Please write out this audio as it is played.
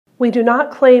We do not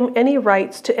claim any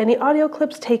rights to any audio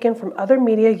clips taken from other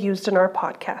media used in our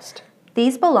podcast.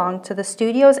 These belong to the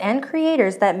studios and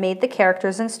creators that made the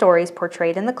characters and stories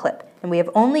portrayed in the clip, and we have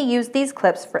only used these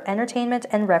clips for entertainment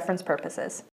and reference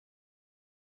purposes.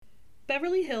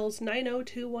 Beverly Hills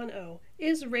 90210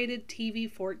 is rated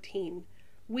TV-14.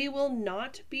 We will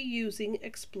not be using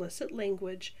explicit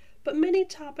language, but many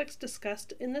topics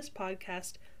discussed in this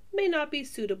podcast may not be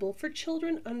suitable for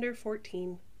children under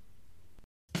 14.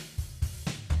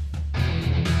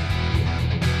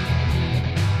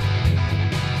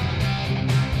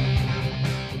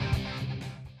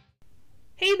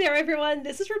 Hey there everyone,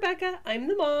 this is Rebecca, I'm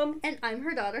the mom. And I'm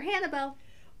her daughter, Hannibal.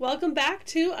 Welcome back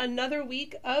to another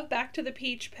week of Back to the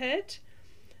Peach Pit.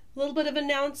 A little bit of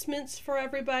announcements for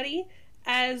everybody.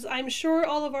 As I'm sure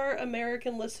all of our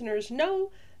American listeners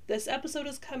know, this episode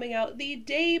is coming out the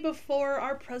day before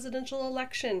our presidential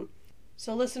election.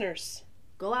 So listeners,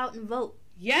 go out and vote.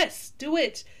 Yes, do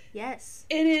it. Yes.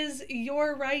 It is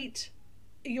your right,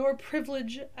 your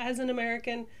privilege as an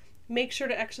American. Make sure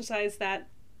to exercise that.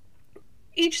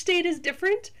 Each state is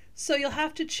different, so you'll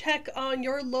have to check on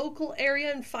your local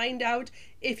area and find out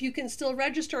if you can still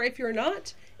register. If you're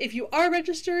not, if you are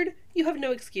registered, you have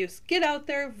no excuse. Get out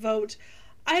there, vote.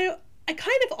 I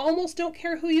kind of almost don't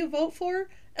care who you vote for,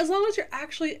 as long as you're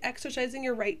actually exercising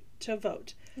your right to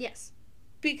vote. Yes.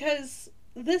 Because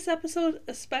this episode,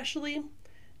 especially,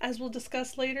 as we'll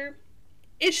discuss later,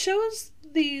 it shows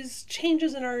these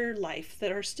changes in our life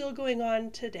that are still going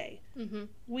on today. Mm-hmm.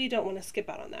 We don't want to skip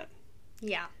out on that.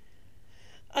 Yeah.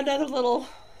 Another little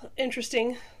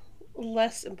interesting,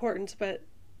 less important, but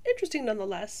interesting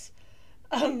nonetheless,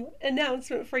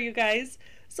 announcement for you guys.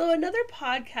 So another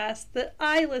podcast that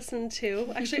I listen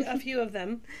to, actually a few of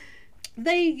them,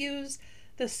 they use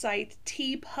the site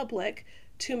TeePublic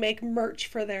to make merch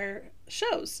for their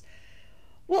shows.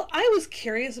 Well, I was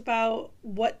curious about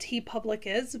what TeePublic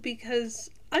is because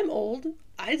I'm old.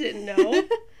 I didn't know.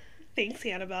 Thanks,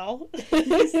 Hannibal.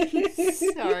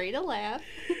 Sorry to laugh.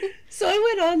 So I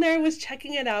went on there and was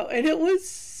checking it out, and it was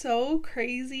so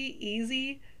crazy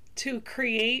easy to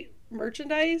create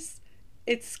merchandise.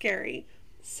 It's scary.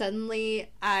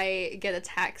 Suddenly, I get a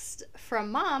text from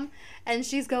Mom, and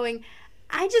she's going,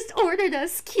 I just ordered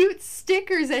us cute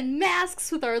stickers and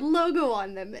masks with our logo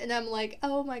on them. And I'm like,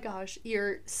 oh my gosh,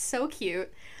 you're so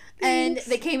cute. And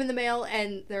they came in the mail,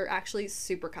 and they're actually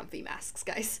super comfy masks,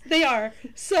 guys. They are.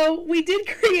 So we did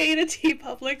create a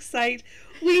TeePublic site.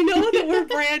 We know that we're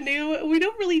brand new. We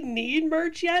don't really need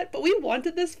merch yet, but we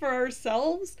wanted this for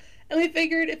ourselves. And we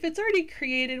figured if it's already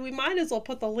created, we might as well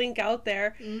put the link out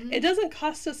there. Mm-hmm. It doesn't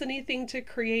cost us anything to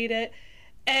create it.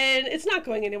 And it's not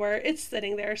going anywhere. It's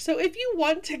sitting there. So if you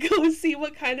want to go see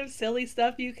what kind of silly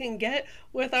stuff you can get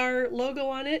with our logo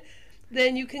on it,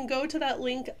 then you can go to that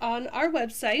link on our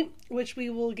website, which we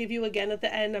will give you again at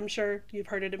the end. I'm sure you've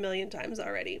heard it a million times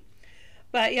already.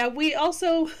 But yeah, we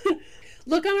also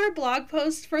look on our blog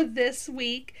post for this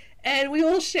week, and we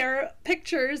will share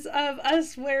pictures of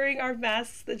us wearing our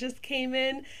masks that just came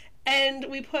in, and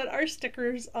we put our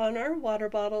stickers on our water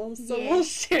bottles. So we'll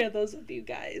share those with you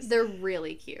guys. They're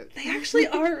really cute. They actually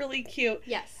are really cute.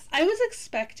 Yes. I was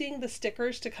expecting the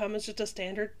stickers to come as just a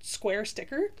standard square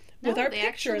sticker with our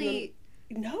picture in them.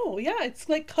 No, yeah, it's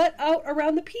like cut out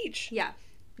around the peach. Yeah.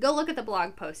 Go look at the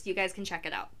blog post. You guys can check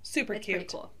it out. Super it's cute.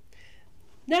 Pretty cool.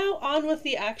 Now on with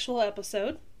the actual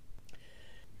episode.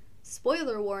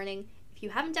 Spoiler warning, if you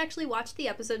haven't actually watched the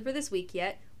episode for this week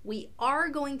yet, we are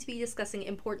going to be discussing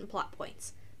important plot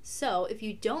points. So if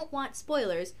you don't want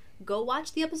spoilers, go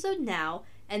watch the episode now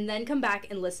and then come back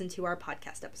and listen to our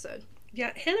podcast episode.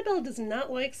 Yeah, Hannibal does not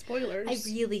like spoilers.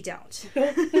 I really don't.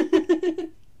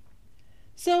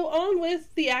 So on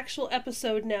with the actual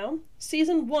episode now.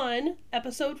 Season 1,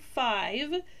 episode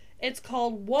 5. It's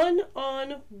called One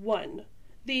on One.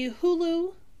 The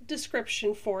Hulu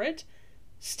description for it.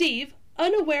 Steve,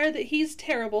 unaware that he's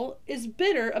terrible, is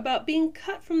bitter about being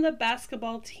cut from the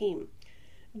basketball team.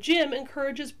 Jim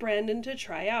encourages Brandon to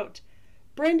try out.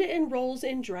 Brenda enrolls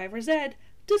in driver's ed,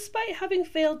 despite having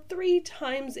failed 3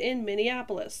 times in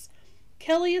Minneapolis.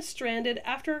 Kelly is stranded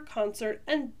after a concert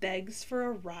and begs for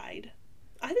a ride.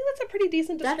 I think that's a pretty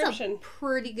decent description. That's a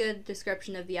pretty good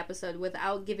description of the episode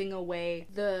without giving away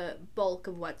the bulk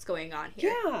of what's going on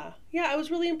here. Yeah, I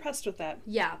was really impressed with that.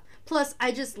 Yeah. Plus,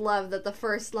 I just love that the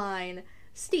first line,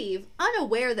 Steve,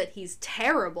 unaware that he's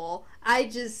terrible.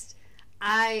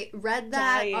 I read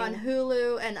that on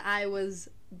Hulu and I was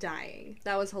dying.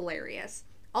 That was hilarious.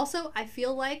 Also, I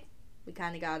feel like we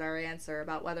kind of got our answer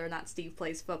about whether or not Steve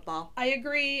plays football. I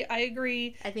agree. I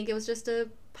think it was just a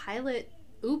pilot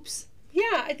oops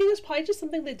Yeah, I think it was probably just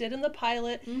something they did in the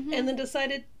pilot and then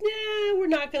decided, nah, we're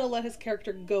not going to let his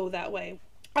character go that way.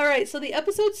 All right, so the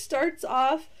episode starts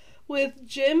off with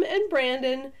Jim and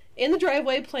Brandon in the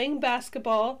driveway playing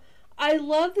basketball. I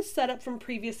love the setup from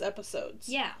previous episodes.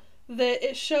 Yeah. That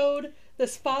it showed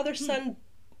this father-son,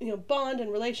 bond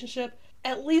and relationship.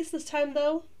 At least this time,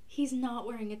 though, he's not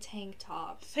wearing a tank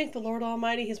top. Thank the Lord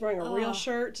Almighty, he's wearing a real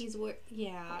shirt.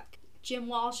 Yeah. Jim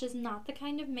Walsh is not the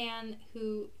kind of man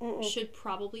who should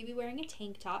probably be wearing a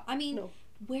tank top. I mean,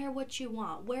 wear what you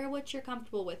want. Wear what you're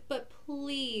comfortable with. But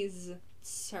please,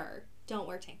 sir, don't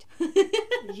wear tank top.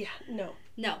 Yeah, no.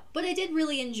 No. But I did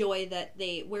really enjoy that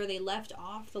where they left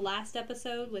off the last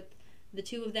episode with the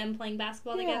two of them playing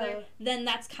basketball together. Then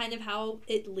that's kind of how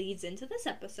it leads into this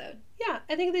episode. Yeah,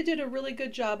 I think they did a really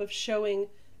good job of showing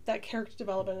that character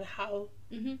development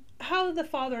and how the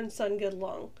father and son get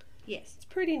along. Yes. It's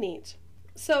pretty neat.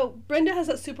 So, Brenda has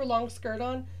that super long skirt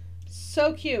on.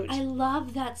 So cute. I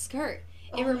love that skirt.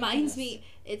 It reminds me,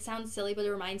 it sounds silly, but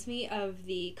it reminds me of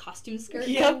the costume skirt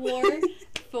I wore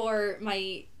for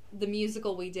the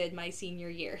musical we did my senior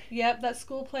year. Yep, that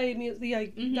school play music. Yeah,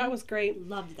 that was great.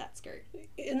 Loved that skirt.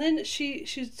 And then she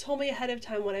told me ahead of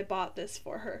time when I bought this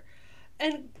for her.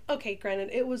 And, okay,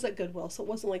 granted, it was at Goodwill, so it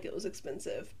wasn't like it was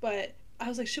expensive. But I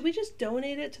was like, should we just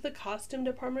donate it to the costume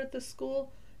department at the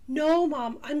school? No,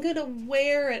 Mom, I'm going to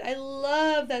wear it. I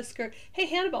love that skirt. Hey,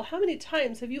 Hannibal, how many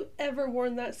times have you ever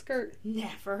worn that skirt?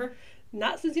 Never.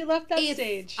 Not since you left that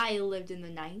stage. If I lived in the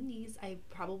 90s, I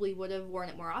probably would have worn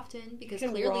it more often because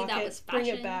clearly that was fashion.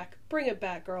 Bring it back. Bring it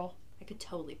back, girl. I could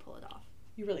totally pull it off.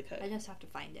 You really could. I just have to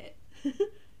find it.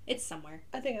 It's somewhere.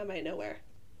 I think I might know where.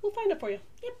 We'll find it for you.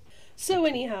 Yep. So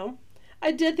anyhow,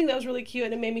 I did think that was really cute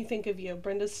and it made me think of you,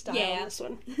 Brenda's style in this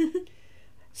one.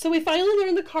 So we finally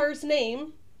learned the car's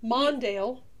name.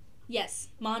 Mondale. Yes,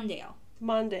 Mondale.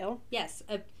 Mondale. Yes,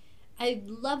 I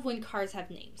love when cars have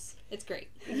names. It's great.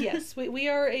 Yes, we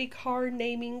are a car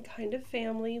naming kind of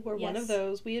family. We're one of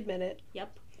those. We admit it.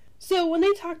 Yep. So when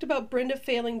they talked about Brenda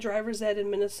failing driver's ed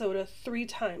in Minnesota 3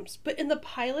 times, but in the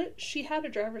pilot, she had a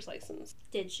driver's license.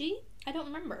 Did she? I don't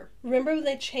remember. Remember when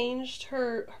they changed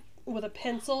her with a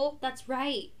pencil? That's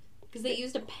right. Because they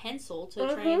used a pencil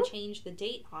to try and change the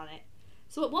date on it.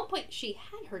 So at one point, she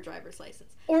had her driver's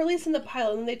license. Or at least in the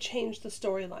pilot, and they changed the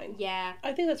storyline. Yeah.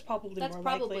 I think that's probably more likely. That's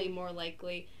probably more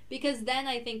likely. Because then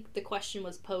I think the question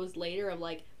was posed later of,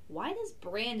 like, why does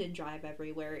Brandon drive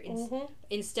everywhere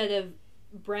instead of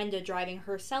Brenda driving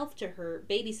herself to her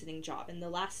babysitting job in the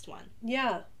last one?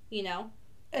 Yeah. You know?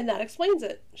 And that explains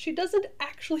it. She doesn't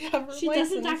actually have her license. She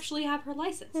doesn't actually have her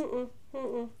license. No.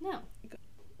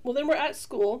 Well, then we're at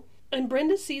school, and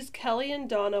Brenda sees Kelly and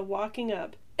Donna walking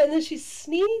up. And then she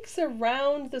sneaks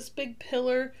around this big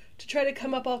pillar to try to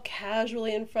come up all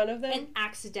casually in front of them. And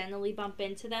accidentally bump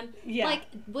into them. Yeah. Like,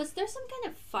 was there some kind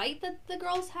of fight that the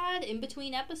girls had in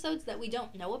between episodes that we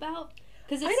don't know about?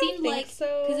 Because it seemed like...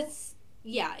 so. Because it's...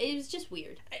 Yeah, it was just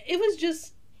weird. It was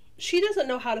just... She doesn't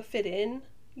know how to fit in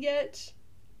yet.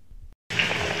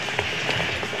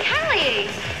 Kelly!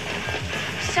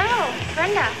 So,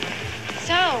 Brenda.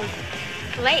 So,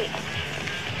 late.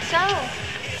 So,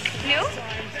 new?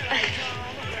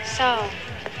 So,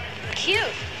 cute.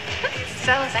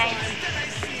 So, thanks.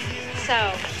 So,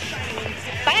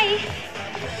 bye.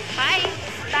 Bye.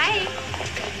 Bye.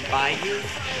 Bye ye?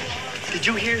 Did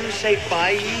you hear her say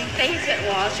bye ye? Face it,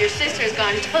 Walsh. Your sister's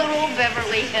gone total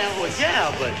Beverly Hills. Well,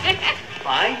 yeah, but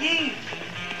bye ye?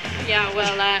 Yeah,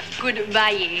 well,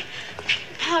 goodbye ye.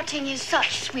 Parting is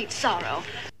such sweet sorrow.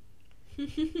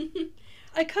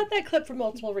 I cut that clip for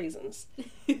multiple reasons.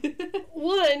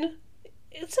 One,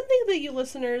 it's something that you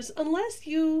listeners, unless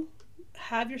you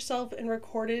have yourself in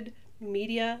recorded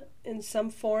media in some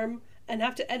form and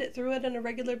have to edit through it on a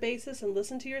regular basis and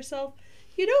listen to yourself,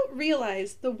 you don't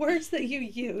realize the words that you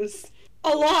use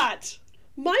a lot.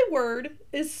 My word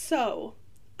is so.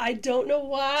 I don't know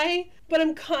why, but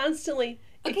I'm constantly...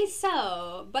 Okay,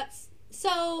 but...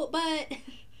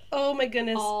 Oh my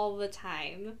goodness. All the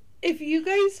time. If you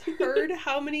guys heard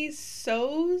how many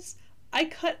so's I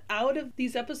cut out of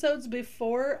these episodes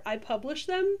before I publish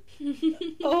them,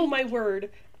 oh my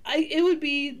word. It would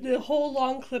be the whole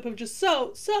long clip of just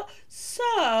so.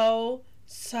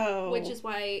 Which is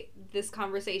why this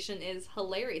conversation is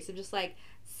hilarious. Of just like,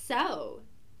 so,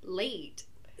 late.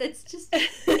 It's just,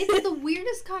 it's the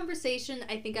weirdest conversation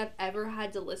I think I've ever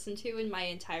had to listen to in my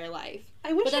entire life.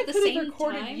 I wish I at the could have same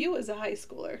recorded time, you as a high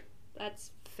schooler.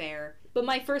 That's fair. But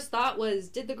my first thought was,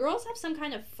 did the girls have some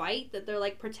kind of fight that they're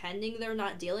like pretending they're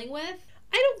not dealing with?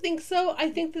 I don't think so. I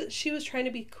think that she was trying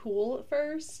to be cool at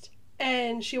first.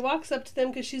 And she walks up to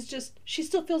them because she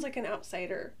still feels like an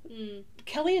outsider.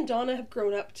 Kelly and Donna have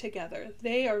grown up together.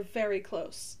 They are very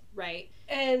close. Right.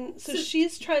 And so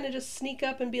she's trying to just sneak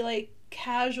up and be like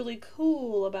casually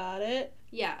cool about it.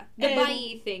 Yeah. The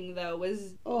bye thing, though,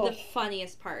 was the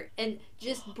funniest part. And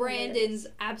just Brandon's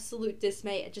absolute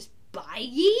dismay at just bye.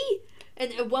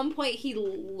 And at one point he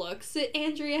looks at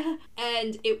Andrea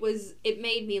and it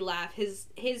made me laugh.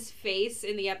 His face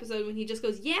in the episode when he just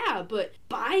goes, yeah, but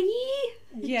bye.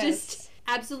 Yes. Just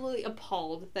absolutely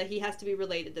appalled that he has to be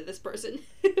related to this person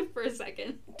for a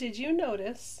second. Did you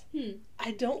notice?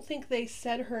 I don't think they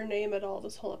said her name at all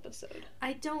this whole episode.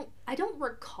 I don't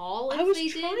recall if I was they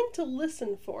trying did. to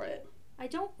listen for it. I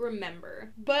don't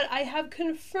remember. But I have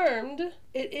confirmed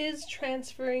it is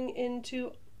transferring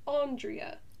into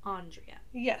Andrea. Andrea.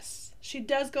 Yes. She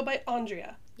does go by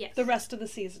Andrea. Yes. The rest of the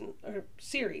season, or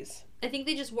series. I think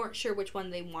they just weren't sure which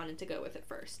one they wanted to go with at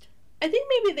first. I think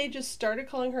maybe they just started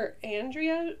calling her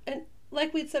Andrea, and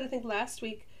like we'd said, I think last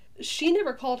week, she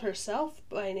never called herself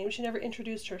by name. She never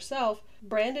introduced herself.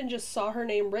 Brandon just saw her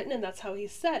name written, and that's how he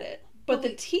said it. But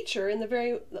the teacher in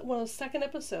the second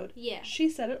episode, she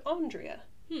said it Andrea.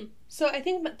 So I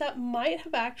think that might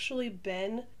have actually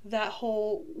been that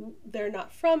whole, they're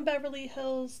not from Beverly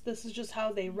Hills, this is just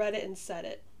how they read it and said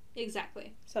it.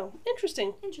 Exactly. So,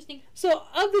 interesting. Interesting. So,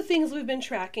 of the things we've been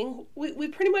tracking, we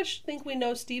pretty much think we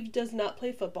know Steve does not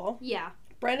play football. Yeah.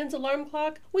 Brandon's alarm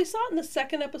clock, we saw it in the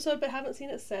second episode, but haven't seen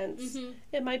it since. Mm-hmm.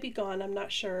 It might be gone, I'm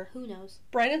not sure. Who knows?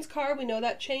 Brandon's car, we know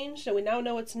that changed, and we now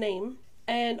know its name.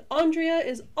 And Andrea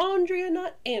is Andrea,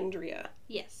 not Andrea.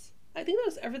 Yes. I think that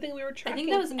was everything we were tracking. I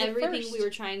think that was everything we were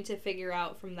trying to figure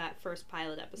out from that first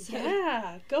pilot episode.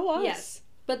 Yeah, go us. Yes.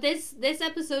 But this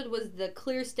episode was the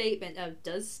clear statement of,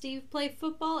 does Steve play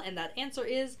football? And that answer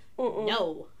is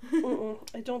no.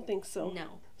 I don't think so.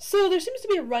 No. So there seems to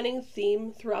be a running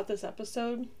theme throughout this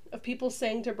episode of people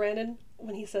saying to Brandon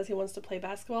when he says he wants to play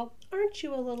basketball, aren't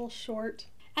you a little short?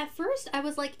 At first, I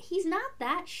was like, he's not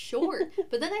that short.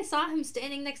 But then I saw him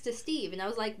standing next to Steve, and I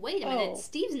was like, wait a minute,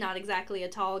 Steve's not exactly a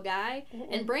tall guy,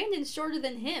 and Brandon's shorter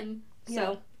than him.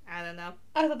 So, I don't know.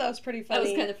 I thought that was pretty funny. That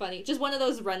was kind of funny. Just one of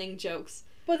those running jokes.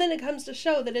 But then it comes to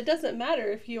show that it doesn't matter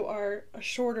if you are a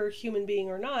shorter human being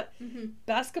or not.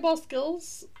 Basketball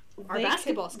skills are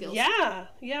basketball skills.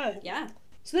 Yeah.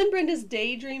 So then Brenda's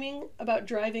daydreaming about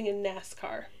driving in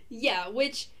NASCAR. Yeah,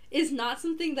 which is not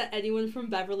something that anyone from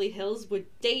Beverly Hills would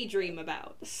daydream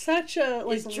about. Such a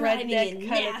redneck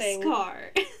kind of thing.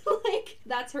 Like,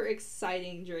 that's her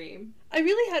exciting dream. I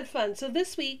really had fun. So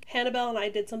this week, Hannibal and I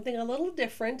did something a little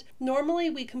different. Normally,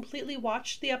 we completely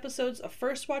watch the episodes, a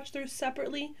first watch through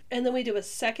separately, and then we do a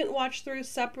second watch through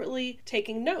separately,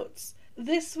 taking notes.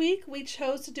 This week, we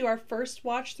chose to do our first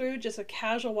watch through, just a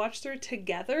casual watch through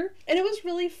together. And it was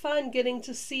really fun getting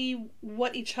to see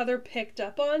what each other picked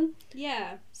up on.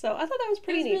 Yeah. So I thought that was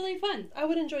pretty neat. It was really fun. I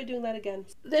would enjoy doing that again.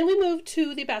 Then we moved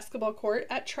to the basketball court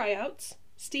at tryouts.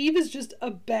 Steve is just a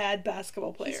bad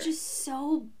basketball player. He's just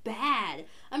so bad.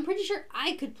 I'm pretty sure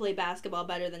I could play basketball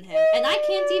better than him. And I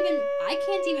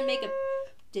can't even make a...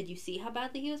 Did you see how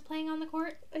badly he was playing on the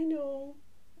court? I know.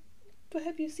 But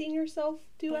have you seen yourself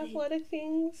do athletic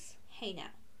things? Hey now.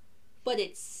 But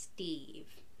it's Steve.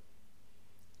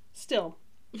 Still.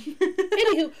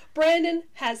 Anywho, Brandon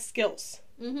has skills.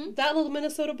 Mm-hmm. That little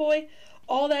Minnesota boy,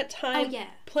 all that time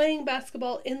playing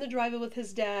basketball in the driveway with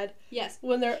his dad. Yes.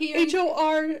 When they're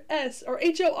HORS or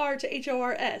HOR to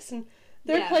HORS and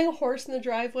they're playing a horse in the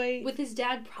driveway. With his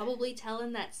dad probably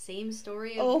telling that same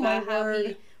story about how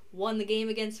he won the game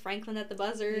against Franklin at the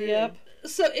buzzer. Yep.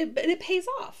 So it pays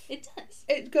off. It does.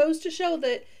 It goes to show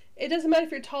that it doesn't matter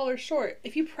if you're tall or short.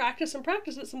 If you practice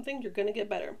at something, you're going to get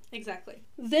better. Exactly.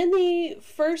 Then the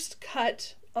first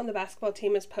cut on the basketball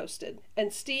team is posted,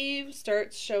 and Steve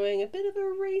starts showing a bit of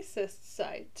a racist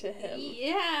side to him.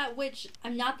 Yeah, which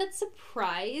I'm not that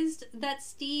surprised that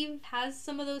Steve has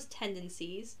some of those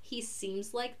tendencies. He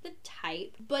seems like the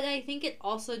type, but I think it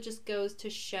also just goes to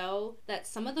show that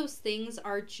some of those things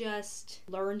are just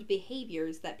learned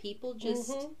behaviors that people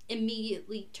just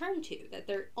immediately turn to, that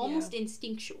they're almost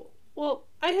instinctual. Well,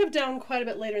 I have down quite a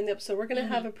bit later in the episode. We're going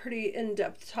to have a pretty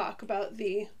in-depth talk about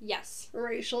the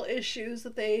racial issues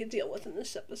that they deal with in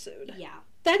this episode. Yeah.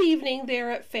 That evening,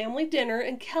 they're at family dinner,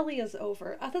 and Kelly is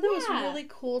over. I thought that was really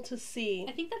cool to see.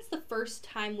 I think that's the first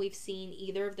time we've seen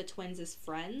either of the twins as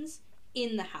friends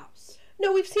in the house.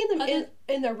 No, we've seen them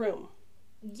in their room.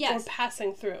 Yes. Or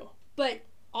passing through. But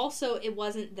also, it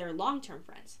wasn't their long-term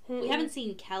friends. We haven't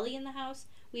seen Kelly in the house.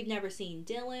 We've never seen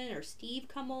Dylan or Steve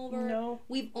come over. No.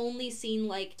 We've only seen,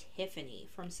 like, Tiffany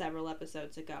from several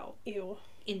episodes ago. Ew.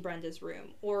 In Brenda's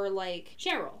room. Or, like,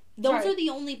 Cheryl. Those are the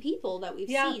only people that we've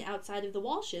seen outside of the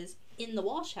Walshes in the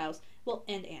Walsh house. Well,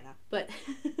 and Anna. But...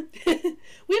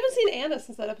 We haven't seen Anna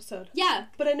since that episode. Yeah.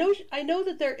 But I know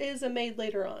that there is a maid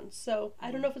later on, so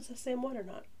I don't know if it's the same one or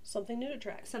not. Something new to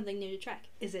track. Something new to track.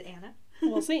 Is it Anna?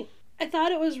 We'll see. I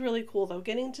thought it was really cool, though,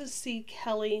 getting to see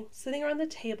Kelly sitting around the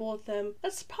table with them.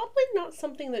 That's probably not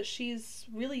something that she's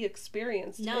really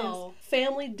experienced. No. Is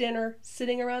family dinner,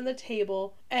 sitting around the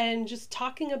table, and just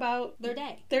talking about their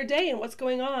day. Their day and what's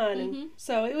going on. And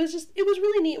so it was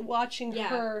really neat watching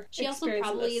her She also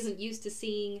probably isn't used to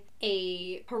seeing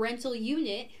a parental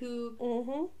unit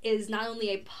who is not only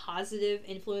a positive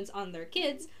influence on their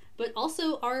kids, but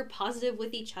also are positive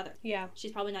with each other. Yeah.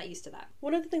 She's probably not used to that.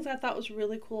 One of the things I thought was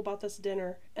really cool about this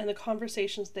dinner and the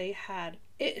conversations they had,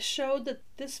 it showed that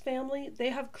this family, they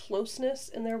have closeness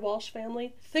in their Walsh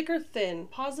family, thick or thin,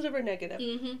 positive or negative.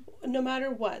 No matter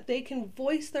what, they can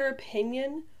voice their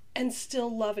opinion and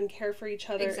still love and care for each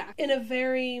other in a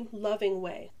very loving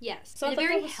way. Yes, so in a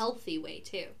very healthy way,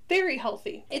 too. Very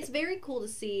healthy. It's very cool to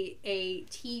see a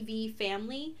TV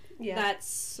family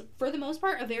that's, for the most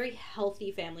part, a very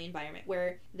healthy family environment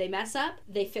where they mess up,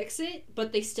 they fix it,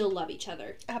 but they still love each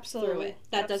other. Absolutely. Through it.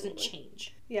 That doesn't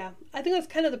change. Yeah, I think that's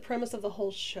kind of the premise of the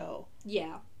whole show.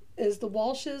 Yeah. Is the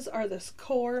Walshes are this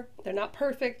core. They're not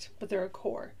perfect, but they're a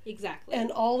core. Exactly. And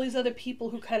all these other people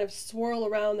who kind of swirl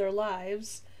around their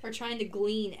lives are trying to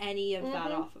glean any of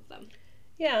that off of them.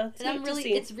 Yeah, and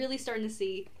it's really starting to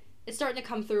see. It's starting to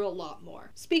come through a lot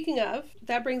more. Speaking of,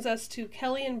 that brings us to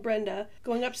Kelly and Brenda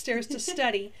going upstairs to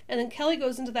study, and then Kelly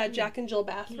goes into that Jack and Jill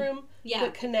bathroom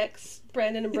that connects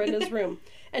Brandon and Brenda's room.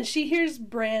 And she hears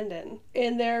Brandon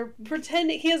in there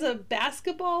pretending he has a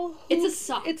basketball hoop. It's a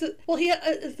sock. It's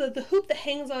the hoop that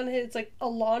hangs on his, it's like a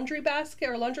laundry basket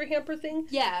or laundry hamper thing.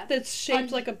 Yeah. That's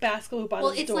shaped like a basketball hoop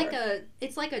on his door.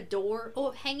 It's like a door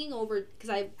hanging over, because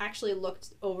I actually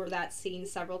looked over that scene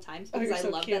several times because I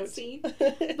love that scene.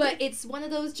 But it's one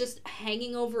of those just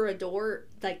hanging over a door,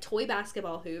 like toy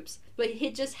basketball hoops, but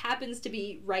it just happens to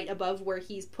be right above where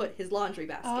he's put his laundry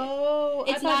basket. Oh,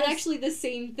 it's not actually the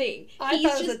same thing.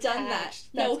 He's just done that.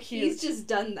 No, he's just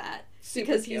done that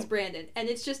because he's Brandon, and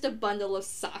it's just a bundle of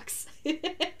socks.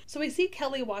 So we see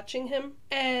Kelly watching him,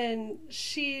 and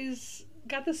she's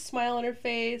got this smile on her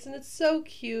face, and it's so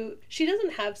cute. She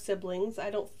doesn't have siblings,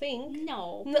 I don't think.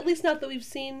 No. At least not that we've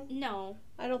seen. No.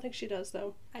 I don't think she does,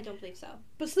 though. I don't believe so.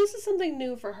 But so this is something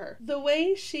new for her. The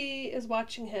way she is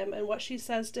watching him and what she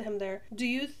says to him there, do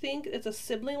you think it's a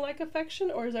sibling-like affection,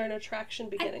 or is there an attraction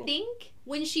beginning? I think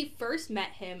when she first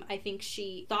met him, I think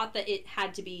she thought that it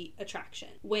had to be attraction.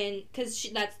 Because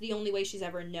that's the only way she's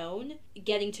ever known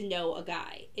getting to know a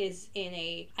guy is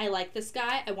in I like this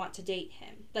guy, I want to date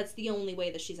him. That's the only way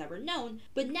that she's ever known.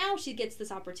 But now she gets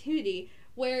this opportunity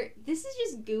where this is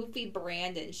just goofy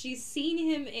Brandon. She's seen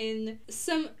him in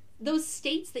those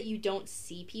states that you don't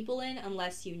see people in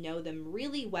unless you know them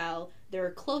really well.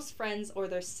 They're close friends or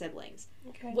they're siblings.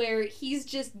 Okay. Where he's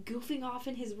just goofing off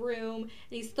in his room and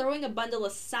he's throwing a bundle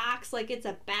of socks like it's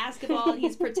a basketball and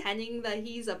he's pretending that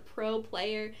he's a pro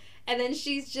player. And then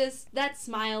she's just, that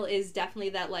smile is definitely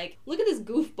that, like, look at this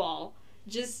goofball.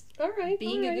 Just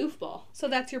being a goofball. So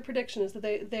that's your prediction, is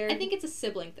that they're... I think it's a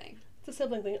sibling thing. It's a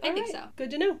sibling thing. I think so. Good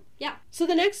to know. Yeah. So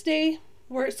the next day,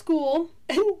 we're at school,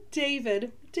 and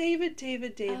David.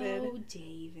 Oh,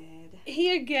 David.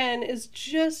 He, again, is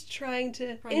just trying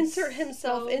to insert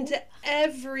himself into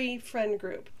every friend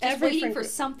group. Waiting for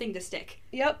something to stick.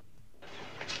 Yep.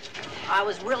 I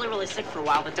was really, really sick for a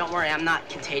while, but don't worry, I'm not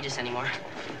contagious anymore.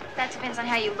 That depends on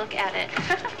how you look at it.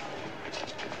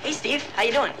 Hey, Steve, how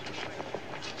you doing?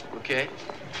 Okay.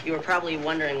 You were probably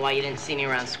wondering why you didn't see me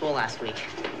around school last week.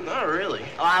 Not really.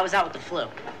 Oh, I was out with the flu.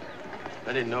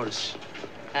 I didn't notice.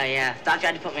 Oh, yeah. Doctor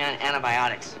had to put me on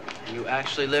antibiotics. You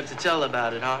actually lived to tell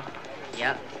about it, huh?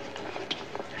 Yep.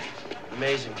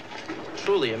 Amazing.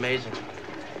 Truly amazing.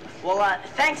 Well,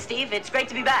 thanks, Steve. It's great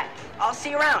to be back. I'll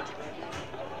see you around.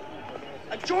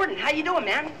 Jordan, how you doing,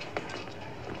 man?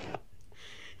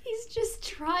 He's just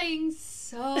trying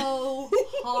so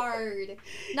hard.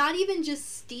 Not even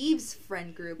just Steve's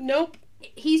friend group. Nope.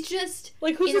 He's just...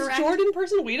 Like, who's this Jordan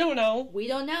person? We don't know. We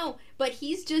don't know. But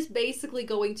he's just basically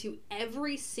going to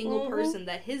every single person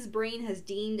that his brain has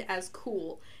deemed as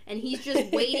cool. And he's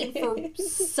just waiting for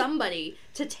somebody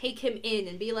to take him in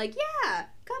and be like, yeah,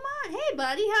 come on. Hey,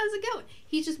 buddy, how's it going?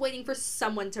 He's just waiting for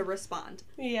someone to respond.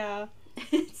 Yeah.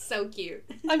 It's so cute.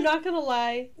 I'm not going to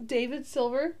lie. David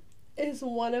Silver is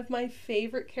one of my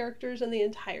favorite characters in the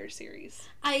entire series.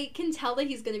 I can tell that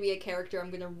he's going to be a character I'm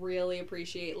going to really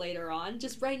appreciate later on.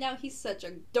 Just right now, he's such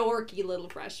a dorky little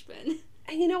freshman.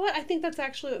 And you know what? I think that's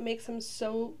actually what makes him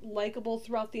so likable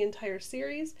throughout the entire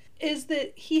series, is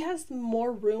that he has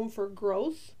more room for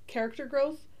growth, character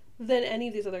growth, than any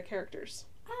of these other characters.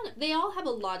 I don't know. They all have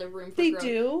a lot of room for They growth.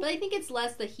 do. But I think it's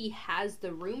less that he has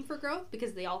the room for growth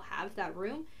because they all have that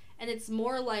room. And it's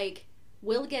more like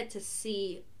we'll get to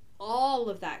see all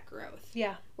of that growth.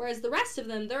 Yeah. Whereas the rest of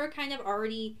them, they're kind of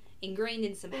already ingrained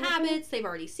in some habits. They've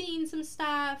already seen some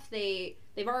stuff. They've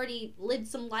already lived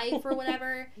some life or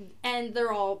whatever. And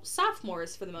they're all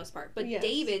sophomores for the most part. But Yes.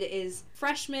 David is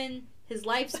freshman. His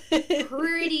life's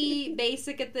pretty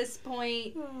basic at this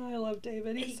point. Oh, I love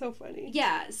David. He's so funny.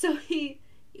 Yeah, so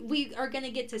we are going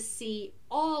to get to see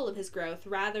all of his growth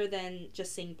rather than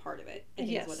just seeing part of it. I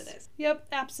think Yes. is what it is. Yep,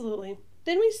 absolutely.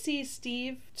 Then we see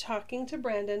Steve talking to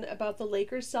Brandon about the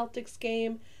Lakers-Celtics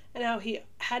game and how he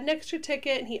had an extra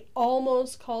ticket and he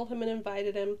almost called him and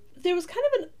invited him. There was kind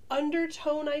of an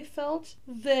undertone, I felt,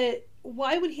 that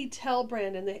why would he tell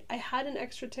Brandon that I had an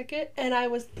extra ticket and I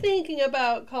was thinking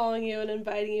about calling you and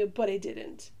inviting you, but I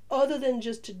didn't. Other than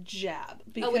just to jab.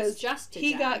 Because it's just to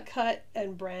he jab. got cut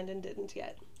and Brandon didn't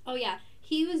yet. Oh, yeah.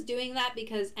 He was doing that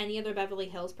because any other Beverly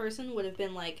Hills person would have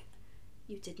been like,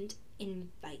 you didn't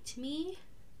invite me?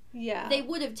 Yeah. They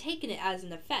would have taken it as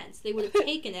an offense. They would have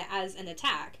taken it as an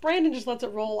attack. Brandon just lets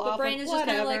it roll But off. Brandon's like, just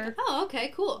kind of whatever. like, oh, okay,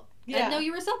 cool. I Yeah. didn't know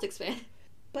you were a Celtics fan.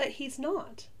 But he's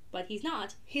not. But he's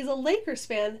not. He's a Lakers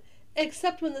fan,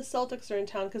 except when the Celtics are in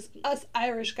town, because us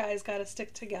Irish guys gotta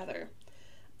stick together.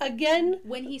 Again,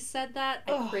 When he said that,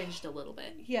 I Ugh. cringed a little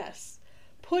bit. yes.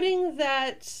 Putting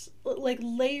that, like,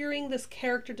 layering this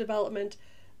character development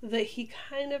that he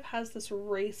kind of has this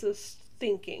racist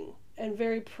thinking and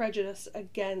very prejudiced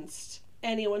against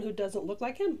anyone who doesn't look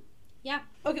like him. Yeah.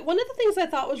 Okay, one of the things I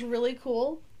thought was really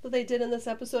cool that they did in this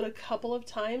episode a couple of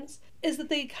times is that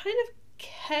they kind of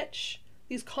catch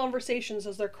these conversations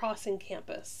as they're crossing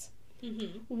campus.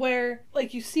 Mm-hmm. Where,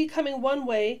 like, you see coming one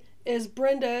way is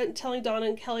Brenda telling Donna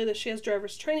and Kelly that she has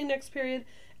driver's training next period,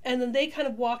 and then they kind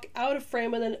of walk out of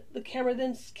frame, and then the camera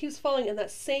then keeps following in that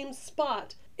same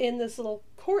spot in this little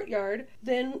courtyard.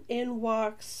 Then in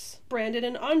walks Brandon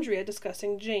and Andrea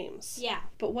discussing James. Yeah.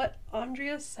 But what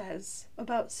Andrea says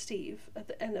about Steve at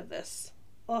the end of this,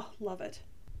 oh, love it.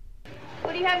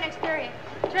 What do you have next period?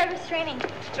 Driver's training.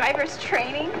 Driver's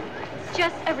training? It's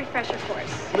just a refresher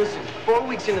course. Listen, 4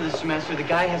 weeks into the semester, the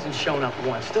guy hasn't shown up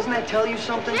once. Doesn't that tell you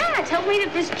something? Yeah, tell me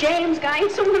that this James guy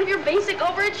is one of your basic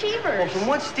overachievers. Well, from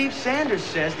what Steve Sanders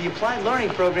says, the Applied Learning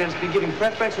Program's been giving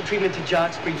preferential treatment to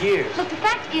jocks for years. Look, the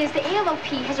fact is the ALOP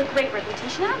has a great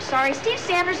reputation. I'm sorry, Steve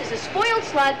Sanders is a spoiled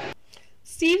slug.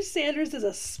 Steve Sanders is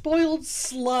a spoiled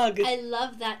slug. I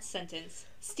love that sentence.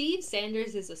 Steve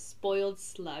Sanders is a spoiled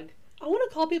slug. I want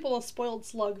to call people a spoiled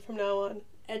slug from now on.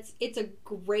 It's a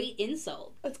great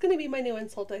insult. That's going to be my new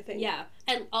insult, I think. Yeah.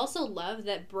 I also love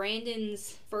that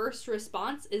Brandon's first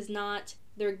response is not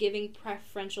they're giving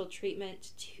preferential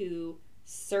treatment to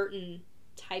certain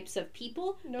types of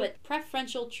people, Nope. but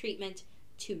preferential treatment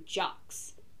to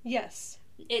jocks. Yes.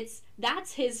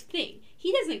 That's his thing.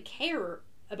 He doesn't care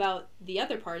about the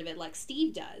other part of it like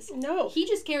Steve does. No. He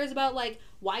just cares about, like,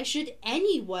 why should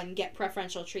anyone get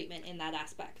preferential treatment in that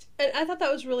aspect? And I thought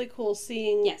that was really cool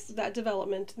seeing Yes. that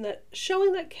development and that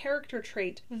showing that character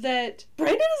trait that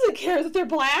Brandon doesn't care that they're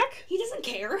black. He doesn't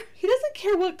care. He doesn't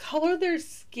care what color their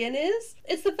skin is.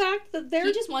 It's the fact that they're...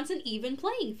 He just wants an even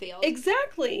playing field.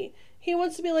 Exactly. He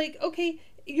wants to be like, okay,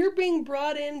 you're being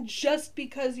brought in just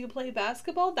because you play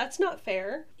basketball? That's not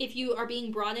fair. If you are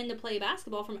being brought in to play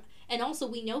basketball from... And also,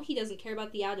 we know he doesn't care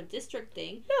about the out-of-district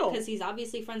thing. No. Because he's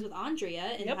obviously friends with Andrea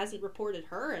and Yep. hasn't reported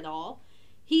her at all.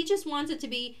 He just wants it to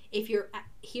be, if you're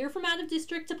here from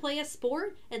out-of-district to play a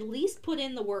sport, at least put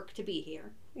in the work to be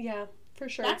here. Yeah, for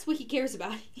sure. That's what he cares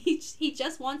about. He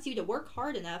just wants you to work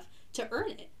hard enough to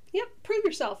earn it. Yep, prove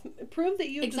yourself. Prove that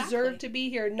you Exactly. deserve to be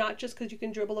here, not just because you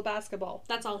can dribble a basketball.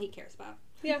 That's all he cares about.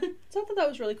 Yeah, so I thought that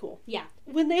was really cool. Yeah.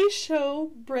 When they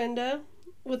show Brenda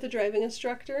with the driving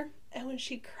instructor, and when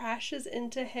she crashes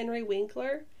into Henry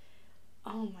Winkler,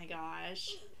 Oh my gosh.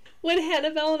 when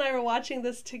Hannibal and I were watching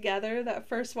this together, that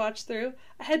first watch through,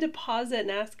 I had to pause it and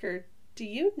ask her, do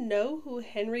you know who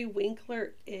Henry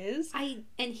Winkler is? And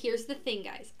here's the thing,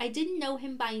 guys. I didn't know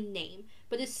him by name,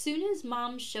 but as soon as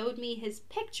Mom showed me his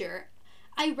picture,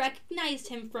 I recognized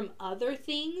him from other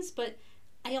things, but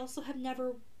I also have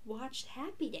never watched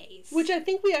Happy Days. Which I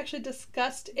think we actually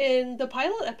discussed in the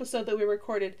pilot episode that we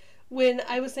recorded when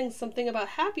I was saying something about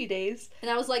Happy Days.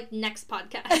 And I was like, next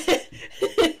podcast.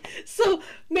 So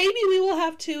maybe we will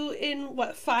have to, in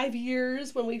 5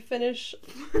 years when we finish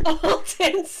all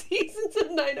 10 seasons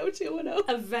of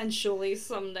 90210. Eventually,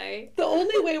 someday. The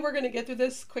only way we're going to get through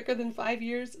this quicker than 5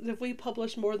 years is if we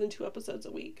publish more than 2 episodes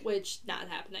a week. Which, not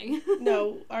happening.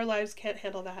 No, our lives can't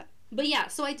handle that. But yeah,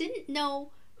 so I didn't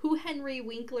know who Henry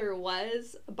Winkler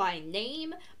was by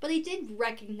name, but I did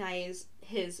recognize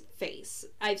his face.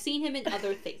 I've seen him in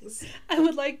other things. I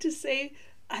would like to say,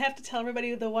 I have to tell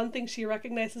everybody the one thing she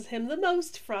recognizes him the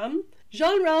most from,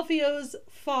 Jean-Ralphio's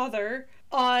father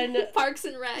on Parks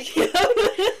and Rec.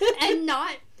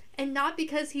 and not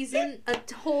because he's in a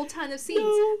whole ton of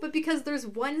scenes, but because there's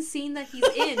one scene that he's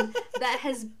in that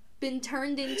has been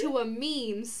turned into a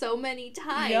meme so many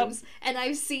times, and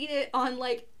I've seen it on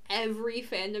like every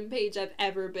fandom page I've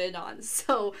ever been on.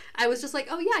 So I was just like,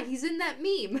 oh yeah, he's in that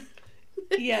meme.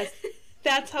 Yes,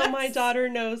 that's how my daughter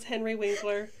knows Henry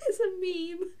Winkler. It's a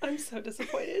meme. I'm so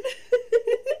disappointed.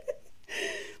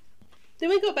 Then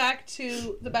we go back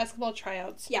to the basketball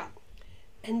tryouts. Yeah.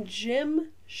 And Jim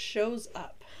shows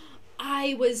up.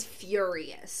 I was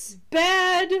furious.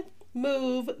 Bad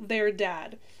move, their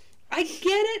dad. I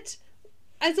get it.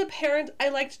 As a parent, I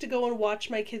liked to go and watch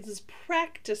my kids'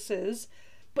 practices,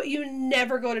 but you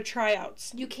never go to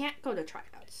tryouts. You can't go to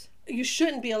tryouts. You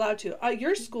shouldn't be allowed to. At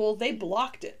your school, they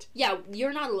blocked it. Yeah,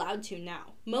 you're not allowed to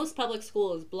now. Most public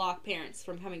schools block parents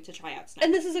from coming to tryouts now.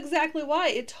 And this is exactly why.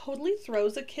 It totally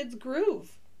throws a kid's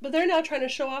groove. But they're now trying to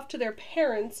show off to their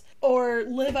parents or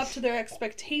live up to their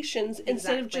expectations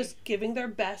instead of just giving their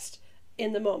best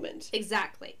in the moment.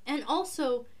 Exactly. And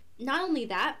also, not only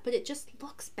that, but it just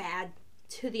looks bad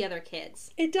to the other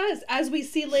kids. It does, as we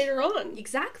see later on.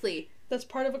 Exactly. That's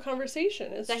part of a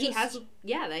conversation. It's that he has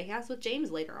with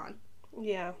James later on.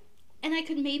 Yeah. And I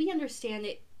could maybe understand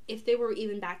it if they were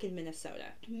even back in Minnesota.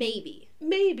 Maybe,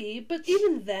 but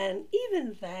even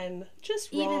then,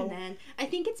 just wrong. Even then. I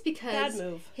think it's because bad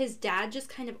move. His dad just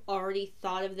kind of already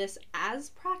thought of this as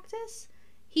practice.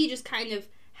 He just kind of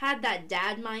had that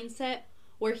dad mindset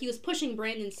where he was pushing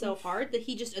Brandon so hard that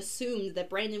he just assumed that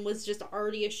Brandon was just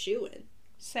already a shoo-in.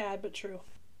 Sad, but true.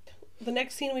 The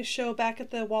next scene we show back at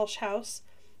the Walsh house,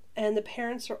 and the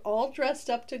parents are all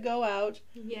dressed up to go out.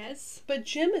 Yes. But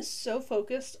Jim is so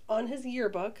focused on his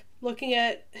yearbook, looking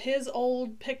at his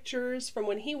old pictures from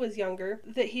when he was younger,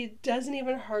 that he doesn't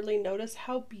even hardly notice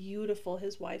how beautiful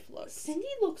his wife looks. Cindy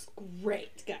looks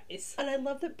great, guys. And I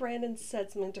love that Brandon said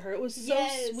something to her. It was so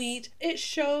sweet. It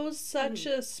shows such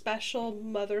a special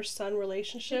mother-son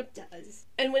relationship. It does.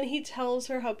 And when he tells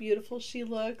her how beautiful she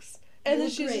looks, and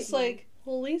then she's just like,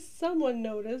 well, at least someone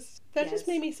noticed. That just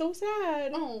made me so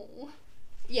sad. Oh.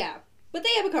 Yeah. But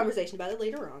they have a conversation about it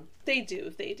later on. They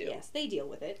do. Yes, they deal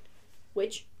with it.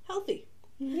 Which, healthy.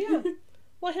 Yeah.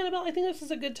 Well, Hannibal, I think this is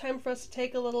a good time for us to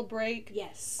take a little break.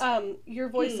 Yes. Your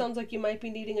voice sounds like you might be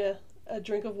needing a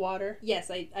drink of water. Yes,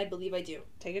 I believe I do.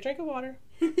 Take a drink of water.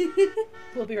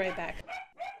 We'll be right back.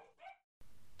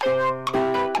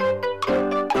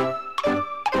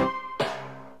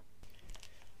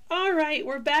 All right,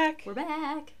 we're back.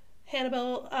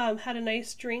 Hannibal had a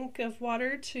nice drink of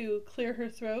water to clear her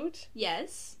throat.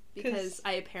 Yes, because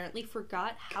I apparently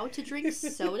forgot how to drink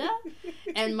soda,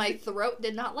 and my throat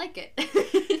did not like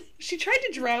it. She tried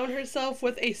to drown herself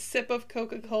with a sip of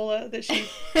Coca-Cola that she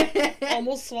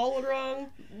almost swallowed wrong.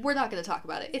 We're not going to talk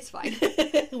about it. It's fine.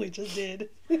 We just did.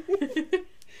 Okay,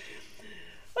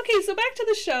 so back to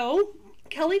the show.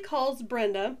 Kelly calls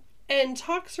Brenda and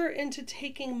talks her into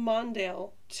taking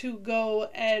Mondale to go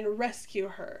and rescue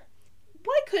her.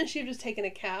 Why couldn't she have just taken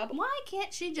a cab? Why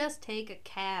can't she just take a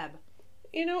cab?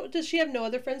 You know, does she have no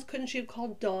other friends? Couldn't she have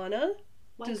called Donna?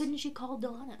 Why couldn't she call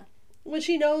Donna? When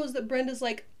she knows that Brenda's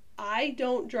like, I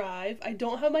don't drive, I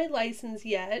don't have my license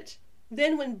yet.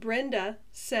 Then when Brenda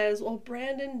says, well,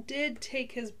 Brandon did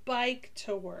take his bike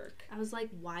to work. I was like,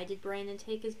 why did Brandon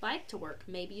take his bike to work?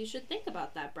 Maybe you should think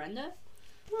about that, Brenda.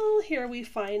 Well, here we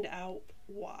find out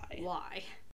why. Why?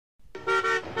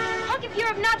 Honk if you're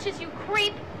obnoxious, you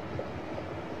creep!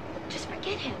 Just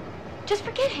forget him. Just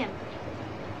forget him.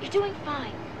 You're doing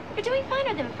fine. You're doing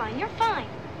finer than fine. You're fine.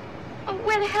 Oh,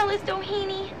 where the hell is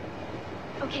Doheny?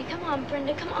 Okay, come on,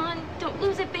 Brenda, come on. Don't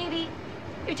lose it, baby.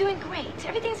 You're doing great.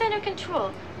 Everything's under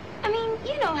control. I mean,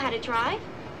 you know how to drive.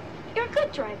 You're a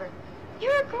good driver.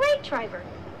 You're a great driver.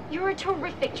 You're a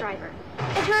terrific driver.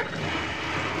 And you're...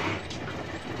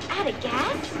 out of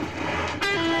gas?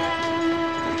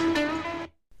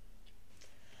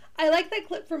 I like that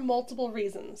clip for multiple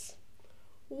reasons.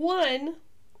 One,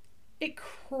 it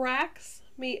cracks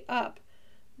me up.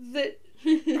 That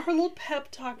her little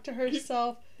pep talk to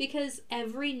herself. Because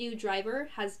every new driver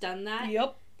has done that.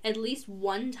 Yep. At least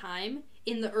one time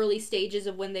in the early stages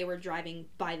of when they were driving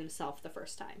by themselves the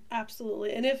first time.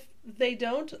 Absolutely. And if they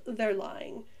don't, they're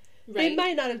lying. Right. They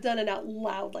might not have done it out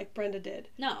loud like Brenda did.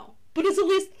 No. But it's at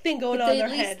least a thing going on in their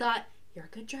head. They at least thought, you're a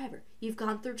good driver. You've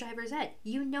gone through driver's ed.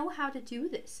 You know how to do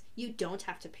this. You don't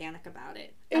have to panic about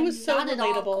it. It was so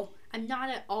relatable. I'm not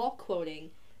at all quoting,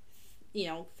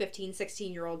 15,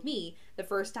 16-year-old me the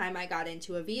first time I got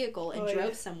into a vehicle and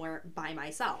drove somewhere by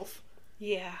myself.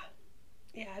 Yeah.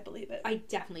 Yeah, I believe it. I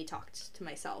definitely talked to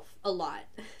myself a lot.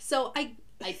 So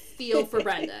I feel for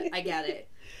Brenda. I get it.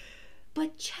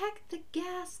 But check the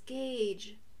gas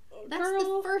gauge. That's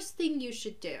the first thing you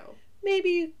should do.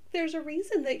 Maybe there's a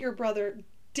reason that your brother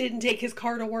didn't take his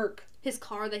car to work. His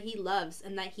car that he loves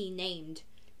and that he named.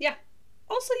 Yeah.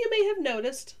 Also, you may have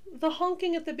noticed the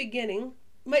honking at the beginning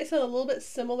might sound a little bit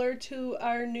similar to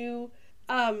our new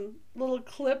little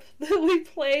clip that we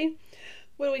play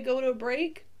when we go to a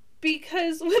break.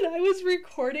 Because when I was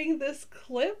recording this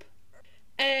clip,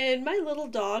 and my little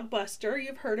dog, Buster,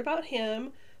 you've heard about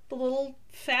him, the little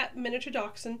fat miniature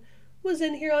dachshund, was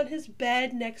in here on his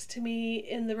bed next to me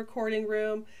in the recording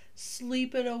room,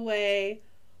 sleeping away.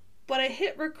 But I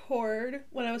hit record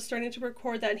when I was starting to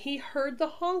record that, and he heard the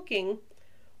honking.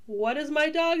 What does my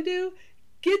dog do?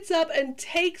 Gets up and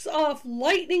takes off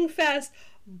lightning fast,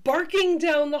 barking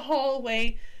down the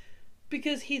hallway,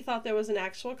 because he thought there was an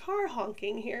actual car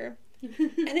honking here.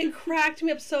 And it cracked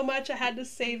me up so much I had to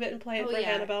save it and play it for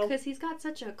Annabelle. Because he's got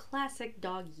such a classic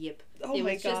dog yip. Oh it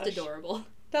my was gosh. just adorable.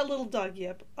 That little dog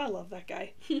yip. I love that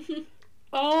guy.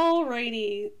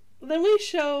 Alrighty. Then we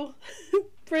show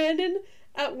Brandon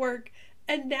at work,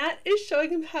 and Nat is showing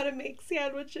him how to make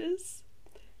sandwiches.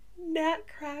 Nat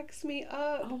cracks me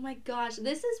up. Oh my gosh.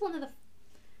 This is one of the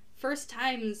first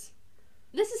times...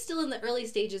 This is still in the early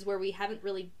stages where we haven't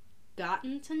really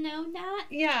gotten to know Nat.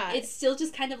 Yeah. It's still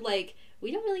just kind of like,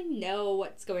 we don't really know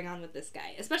what's going on with this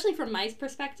guy. Especially from my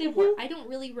perspective, where I don't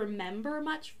really remember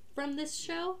much from this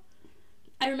show.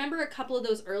 I remember a couple of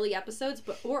those early episodes,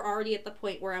 but we're already at the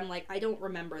point where I'm like, I don't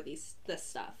remember this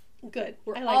stuff. Good.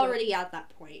 We're already at that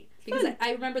point. Because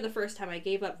I remember the first time I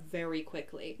gave up very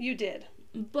quickly. You did.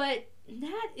 But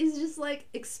Nat is just like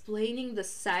explaining the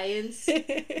science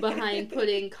behind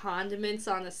putting condiments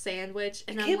on a sandwich,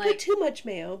 and you I'm can't like, put too much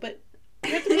mayo, but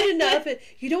you have to put enough.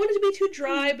 You don't want it to be too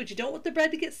dry, but you don't want the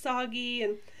bread to get soggy,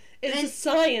 and it's a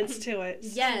science to it.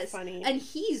 Yes, so funny. And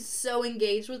he's so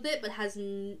engaged with it, but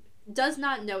does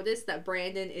not notice that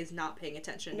Brandon is not paying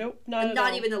attention. Nope,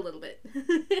 not even a little bit.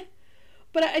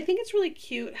 But I think it's really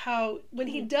cute how when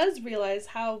he does realize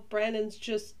how Brandon's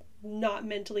just not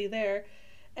mentally there.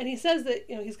 And he says that,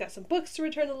 he's got some books to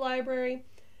return to the library.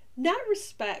 Nat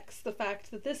respects the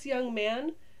fact that this young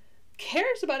man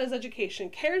cares about his education,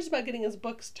 cares about getting his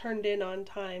books turned in on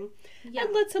time,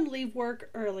 and lets him leave work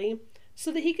early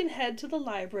so that he can head to the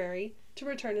library to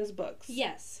return his books.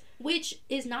 Yes, which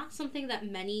is not something that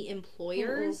many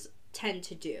employers tend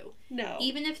to do. No.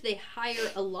 Even if they hire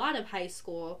a lot of high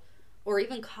school or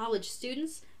even college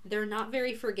students, they're not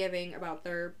very forgiving about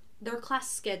their class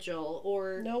schedule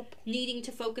or needing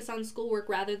to focus on schoolwork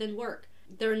rather than work.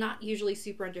 They're not usually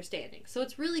super understanding. So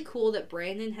it's really cool that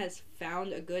Brandon has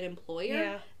found a good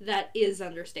employer that is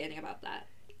understanding about that.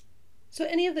 So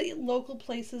any of the local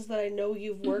places that I know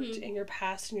you've worked in your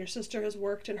past and your sister has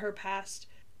worked in her past,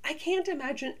 I can't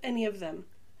imagine any of them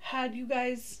had you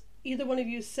guys, either one of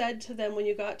you said to them when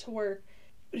you got to work,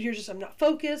 I'm not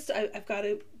focused, I've got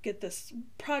to get this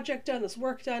project done, this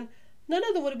work done. None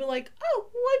of them would have been like, oh,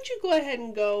 why don't you go ahead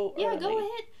and go early? Yeah, go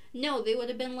ahead. No, they would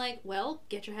have been like, well,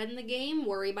 get your head in the game,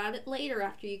 worry about it later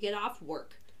after you get off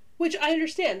work. Which I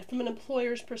understand from an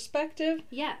employer's perspective.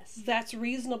 Yes. That's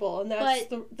reasonable, and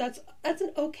that's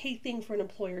an okay thing for an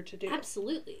employer to do.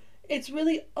 Absolutely. It's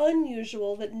really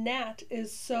unusual that Nat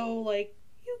is so like,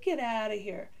 you get out of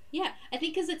here. Yeah, I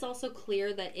think because it's also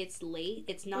clear that it's late.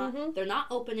 It's not, they're not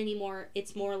open anymore.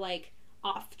 It's more like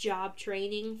off-job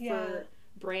training for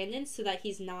Brandon so that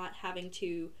he's not having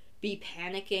to be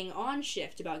panicking on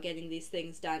shift about getting these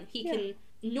things done. He can,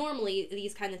 normally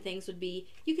these kind of things would be,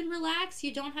 you can relax,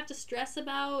 you don't have to stress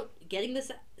about getting this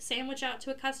sandwich out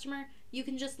to a customer. You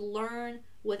can just learn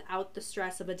without the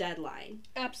stress of a deadline.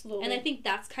 Absolutely. And I think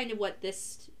that's kind of what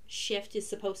this shift is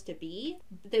supposed to be,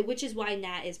 which is why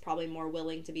Nat is probably more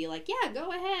willing to be like, yeah, go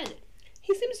ahead.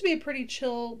 He seems to be a pretty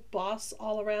chill boss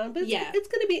all around, but it's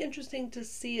going to be interesting to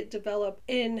see it develop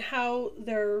in how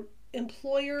their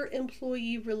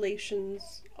employer-employee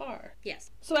relations are. Yes.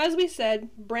 So as we said,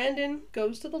 Brandon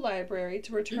goes to the library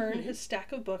to return his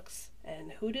stack of books.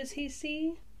 And who does he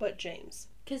see but James?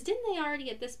 Because didn't they already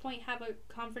at this point have a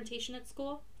confrontation at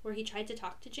school where he tried to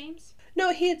talk to James?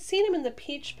 No, he had seen him in the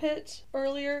Peach Pit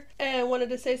earlier and wanted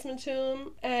to say something to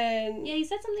him, and Yeah, he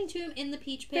said something to him in the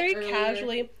Peach Pit very earlier.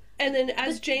 casually. And then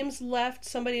as James left,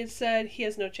 somebody had said he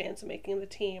has no chance of making the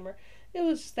team, or it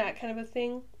was just that kind of a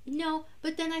thing. No,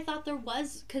 but then I thought there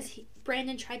was, because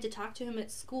Brandon tried to talk to him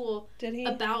at school. Did he?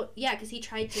 Because he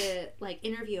tried to, like,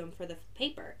 interview him for the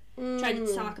paper. Tried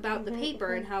to talk about the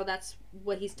paper and how that's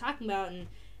what he's talking about and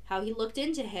how he looked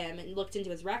into him and looked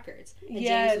into his records. And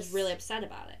James was really upset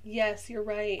about it. Yes, you're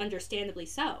right. Understandably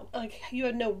so. Like, you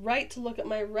had no right to look at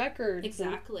my records.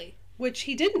 Exactly. Which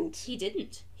he didn't. He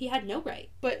didn't. He had no right.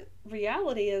 But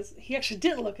reality is, he actually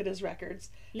didn't look at his records.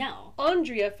 No.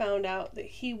 Andrea found out that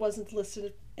he wasn't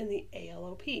listed in the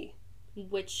ALOP.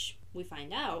 Which we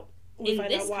find out. In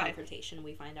this confrontation,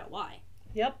 we find out why.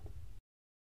 Yep.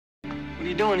 What are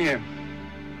you doing here?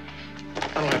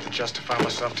 I don't have to justify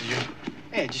myself to you.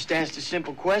 Hey, just asked a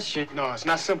simple question. No, it's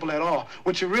not simple at all.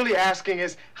 What you're really asking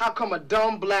is, how come a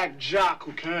dumb black jock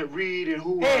who can't read and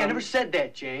who... Hey, I never said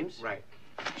that, James. Right.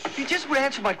 You just would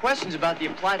answer my questions about the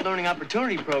Applied Learning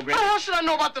Opportunity Program. How the hell should I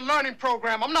know about the learning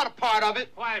program? I'm not a part of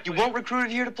it. Quiet, you weren't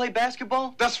recruited here to play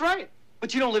basketball? That's right.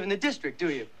 But you don't live in the district,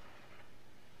 do you?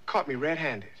 Caught me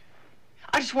red-handed.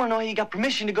 I just want to know how you got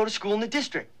permission to go to school in the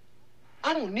district.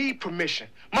 I don't need permission.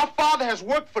 My father has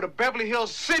worked for the Beverly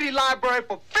Hills City Library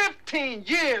for 15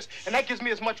 years, and that gives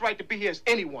me as much right to be here as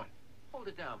anyone. Hold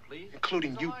it down, please.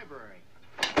 Including It's you. a library.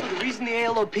 The reason the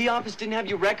ALOP office didn't have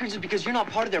your records is because you're not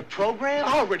part of their program?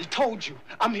 I already told you.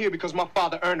 I'm here because my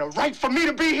father earned a right for me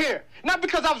to be here. Not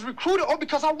because I was recruited or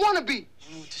because I want to be. I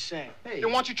don't know what to say. Hey. Then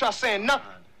why don't you try saying nothing?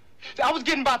 See, I was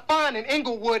getting by fine in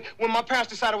Inglewood when my parents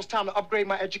decided it was time to upgrade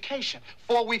my education.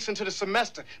 4 weeks into the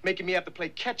semester, making me have to play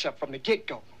catch-up from the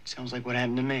get-go. Sounds like what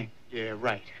happened to me. Yeah,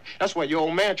 right. That's why your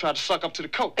old man tried to suck up to the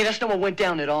coach. Hey, that's not what went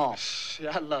down at all.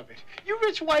 Yeah, I love it. You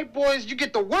rich white boys, you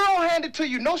get the world handed to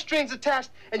you, no strings attached,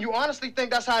 and you honestly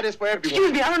think that's how it is for everyone.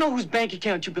 Excuse me, I don't know whose bank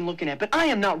account you've been looking at, but I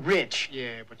am not rich.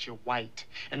 Yeah, but you're white.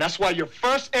 And that's why your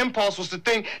first impulse was to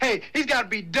think, hey, he's got to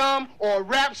be dumb or a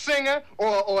rap singer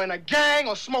or in a gang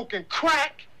or smoking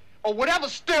crack or whatever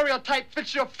stereotype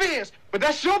fits your fears. But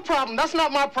that's your problem. That's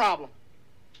not my problem.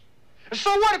 And so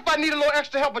what if I need a little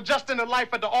extra help adjusting to life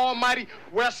at the almighty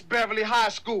West Beverly High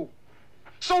School?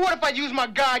 So what if I use my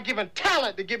God-given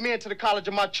talent to get me into the college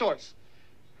of my choice?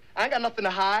 I ain't got nothing to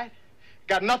hide,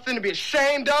 got nothing to be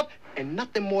ashamed of, and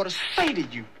nothing more to say to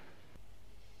you.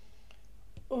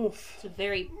 Oof. It's a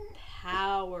very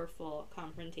powerful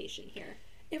confrontation here.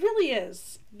 It really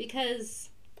is.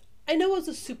 Because... I know it was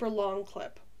a super long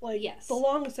clip. Like, yes. The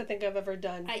longest I think I've ever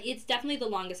done. It's definitely the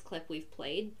longest clip we've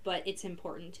played, but it's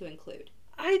important to include.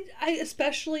 I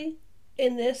especially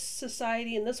in this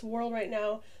society, in this world right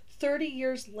now, 30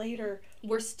 years later,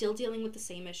 we're still dealing with the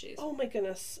same issues. Oh my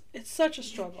goodness. It's such a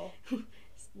struggle.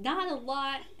 Not a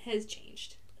lot has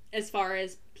changed as far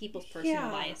as people's personal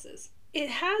biases. It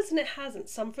has and it hasn't.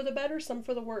 Some for the better, some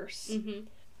for the worse. Mm-hmm.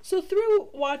 So through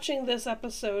watching this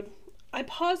episode, I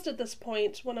paused at this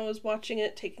point when I was watching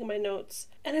it, taking my notes,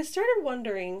 and I started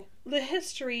wondering the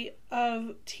history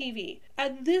of TV.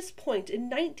 At this point, in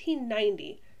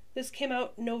 1990, this came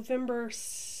out November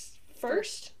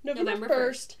 1st? November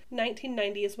 1st,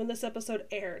 1990 is when this episode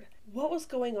aired. What was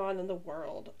going on in the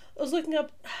world? I was looking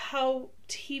up how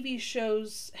TV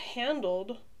shows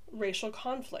handled racial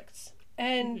conflicts.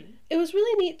 And it was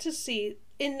really neat to see,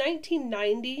 in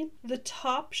 1990, the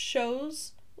top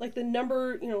shows, like the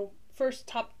number, first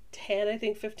top 10, I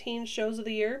think 15 shows of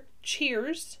the year.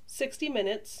 Cheers, 60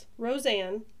 Minutes,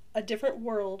 Roseanne, A Different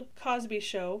World, Cosby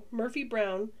Show, Murphy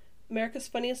Brown, America's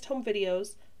Funniest Home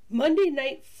Videos, Monday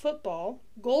Night Football,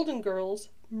 Golden Girls,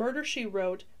 Murder, She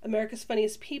Wrote, America's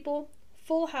Funniest People,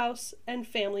 Full House, and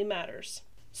Family Matters.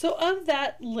 So of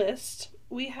that list,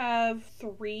 we have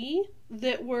 3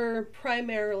 that were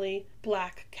primarily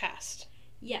black cast.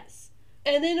 Yes.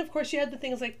 And then, of course, you had the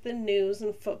things like the news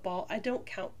and football. I don't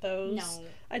count those. No.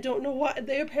 I don't know why.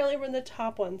 They apparently were in the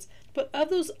top ones. But of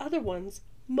those other ones,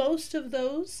 most of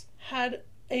those had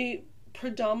a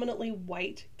predominantly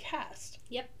white cast.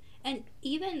 Yep. And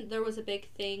even there was a big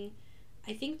thing,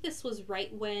 I think this was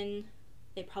right when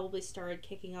they probably started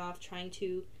kicking off trying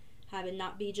to have it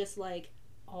not be just like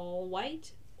all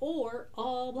white or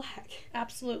all black.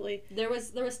 Absolutely. There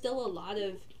was still a lot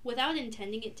of, without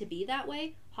intending it to be that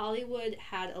way, Hollywood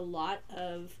had a lot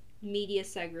of media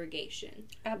segregation.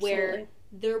 Absolutely. Where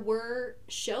there were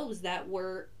shows that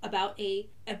were about a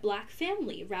black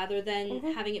family rather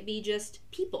than having it be just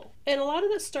people. And a lot of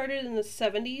this started in the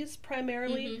 70s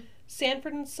primarily.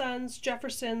 Sanford and Sons,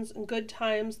 Jeffersons, and Good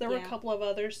Times. There were a Yeah. couple of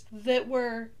others that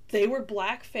were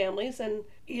black families, and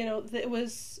it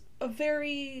was a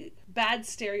very bad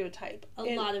stereotype. A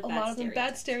lot of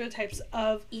bad stereotypes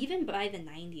of. Even by the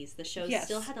 90s, the show Yes.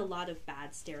 still had a lot of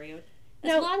bad stereotypes.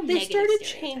 Now, they started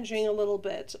changing a little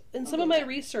bit. In some of my little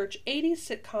bit. research, 80s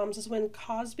sitcoms is when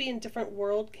Cosby and Different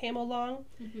World came along.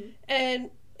 Mm-hmm. And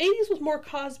 80s was more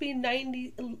Cosby,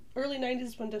 early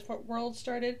 90s when Different World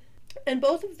started. And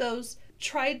both of those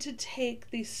tried to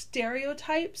take these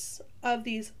stereotypes of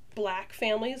these black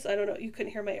families. I don't know, you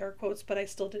couldn't hear my air quotes, but I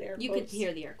still did air quotes. You could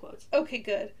hear the air quotes. Okay,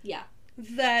 good. Yeah.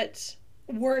 That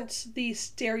weren't the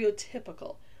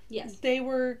stereotypical. Yes. They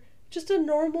were just a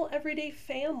normal, everyday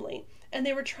family. And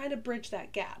they were trying to bridge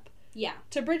that gap. Yeah.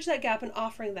 To bridge that gap and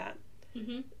offering that.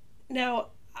 Mm-hmm. Now,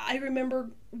 I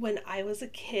remember when I was a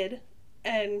kid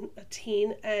and a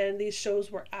teen and these shows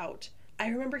were out, I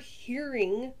remember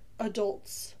hearing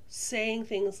adults saying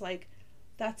things like,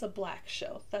 that's a black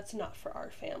show. That's not for our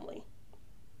family.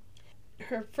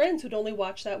 Her friends would only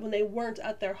watch that when they weren't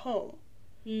at their home.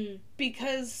 Mm.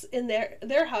 Because in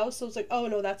their house, it was like, oh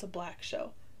no, that's a black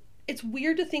show. It's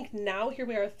weird to think now, here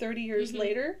we are 30 years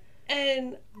later,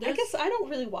 and I guess I don't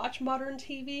really watch modern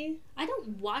TV. I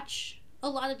don't watch a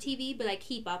lot of TV, but I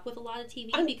keep up with a lot of TV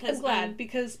I'm because glad,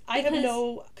 because I have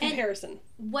no comparison.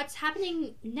 What's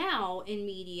happening now in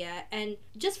media, and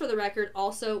just for the record,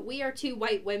 also, we are two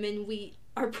white women. We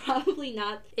are probably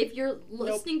not, if you're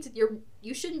listening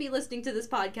you shouldn't be listening to this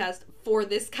podcast for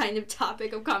this kind of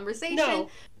topic of conversation. No.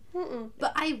 Mm-mm.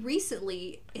 But I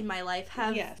recently in my life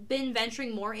have Yes. been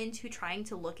venturing more into trying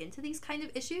to look into these kind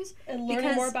of issues And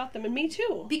learning more about them, and me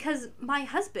too. because my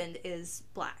husband is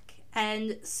black,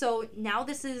 and so now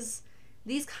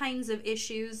these kinds of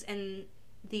issues and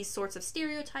these sorts of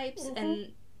stereotypes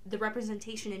and the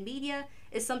representation in media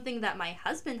is something that my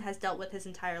husband has dealt with his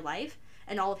entire life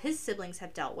and all of his siblings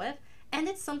have dealt with, and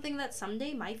it's something that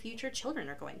someday my future children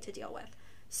are going to deal with.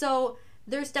 So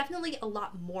there's definitely a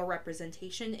lot more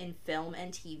representation in film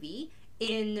and TV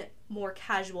in more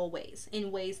casual ways,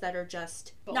 in ways that are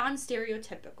just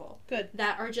non-stereotypical. Good.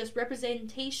 That are just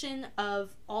representation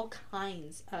of all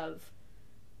kinds of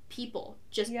people,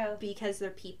 just because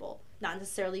they're people, not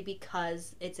necessarily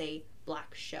because it's a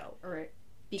black show or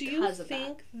because of that. Do you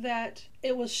think that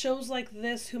it was shows like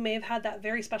this who may have had that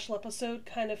very special episode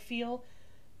kind of feel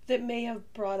that may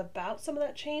have brought about some of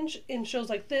that change in shows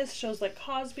like this, shows like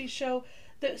Cosby Show,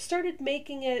 that started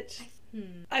making it...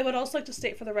 I would also like to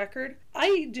state for the record,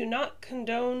 I do not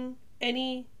condone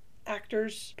any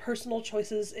actors' personal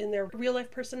choices in their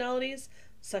real-life personalities,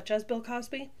 such as Bill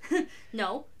Cosby.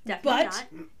 No, definitely not.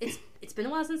 It's been a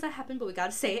while since that happened, but we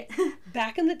gotta say it.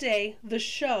 Back in the day, the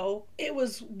show, it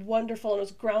was wonderful and it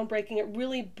was groundbreaking. It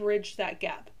really bridged that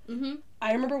gap. Mm-hmm.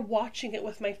 I remember watching it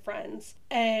with my friends,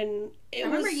 and I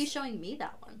remember you showing me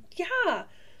that one. Yeah,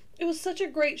 it was such a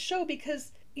great show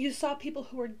because you saw people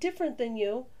who were different than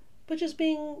you, but just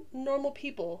being normal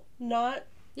people, not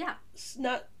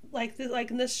like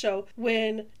in this show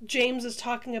when James is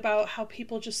talking about how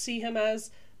people just see him as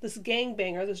this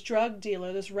gangbanger, this drug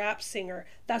dealer, this rap singer.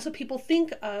 That's what people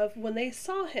think of when they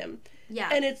saw him. Yeah,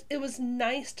 and it was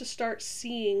nice to start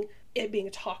seeing it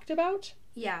being talked about.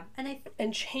 Yeah,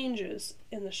 and changes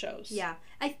in the shows. Yeah,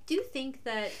 I do think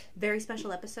that very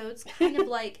special episodes kind of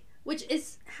like, which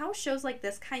is how shows like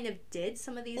this kind of did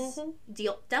some of these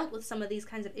dealt with some of these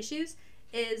kinds of issues,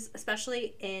 is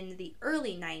especially in the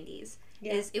early 90s,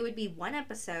 is it would be one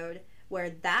episode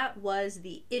where that was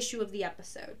the issue of the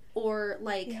episode, or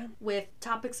like with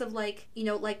topics of like,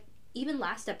 like even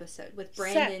last episode with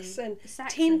Brandon,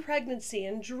 sex teen pregnancy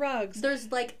and drugs.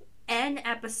 There's like an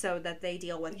episode that they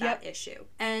deal with that issue,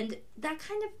 and that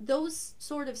kind of, those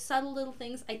sort of subtle little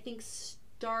things I think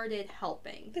started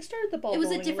helping. They started the ball. It was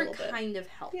rolling a different little kind of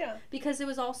help, yeah, because it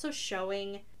was also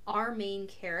showing our main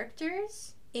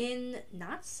characters in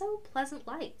not so pleasant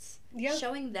lights,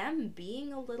 showing them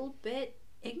being a little bit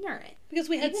ignorant, because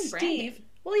we had even Steve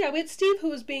Brandon. we had Steve who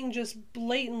was being just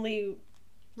blatantly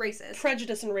racist,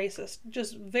 prejudiced and racist,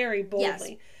 just very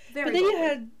boldly. Very but then boldly. you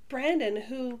had Brandon,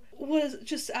 who was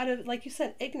just out of, like you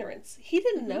said, ignorance. He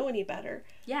didn't know any better.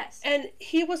 Yes. And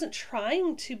he wasn't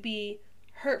trying to be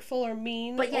hurtful or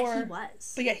mean. But yet he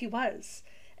was. But yet he was.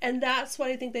 And that's what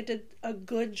I think they did a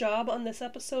good job on this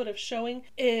episode of showing,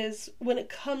 is when it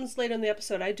comes later in the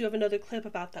episode, I do have another clip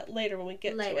about that later when we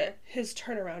get to it, his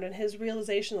turnaround and his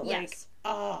realization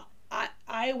that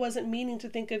I wasn't meaning to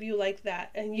think of you like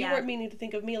that, and you weren't meaning to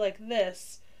think of me like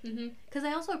this. Because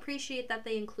I also appreciate that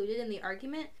they included in the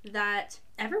argument that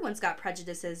everyone's got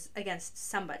prejudices against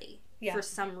somebody. for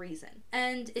some reason.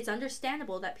 And it's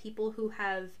understandable that people who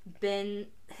have been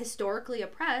historically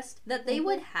oppressed, that they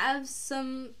would have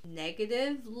some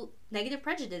negative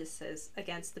prejudices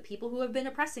against the people who have been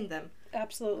oppressing them.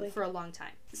 Absolutely. For a long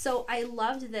time. So I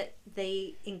loved that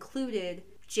they included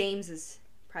James's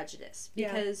prejudice,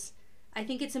 because I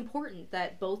think it's important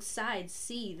that both sides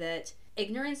see that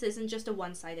ignorance isn't just a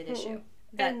one-sided issue.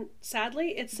 And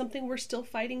sadly, it's something we're still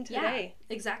fighting today.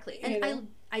 Yeah, exactly. And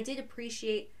I did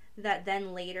appreciate that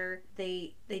then later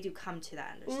they do come to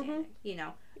that understanding, you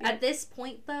know. At this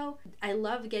point, though, I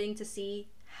love getting to see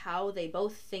how they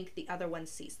both think the other one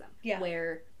sees them. Yeah.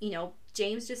 Where, you know,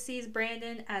 James just sees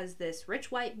Brandon as this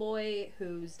rich white boy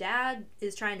whose dad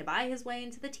is trying to buy his way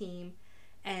into the team,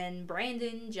 and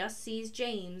Brandon just sees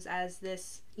James as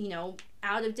this, you know,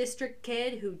 out-of-district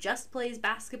kid who just plays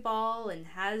basketball and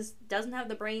doesn't have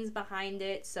the brains behind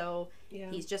it, so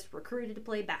he's just recruited to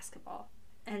play basketball.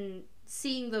 And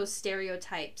seeing those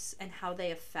stereotypes and how they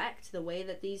affect the way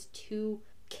that these two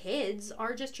kids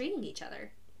are just treating each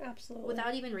other. Absolutely.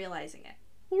 Without even realizing it.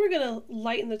 Well, we're going to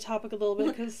lighten the topic a little bit,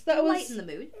 because that was... Lighten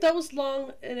the mood. That was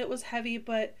long, and it was heavy,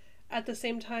 but... at the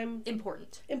same time,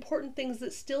 important things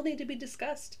that still need to be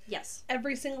discussed. Yes.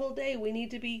 Every single day we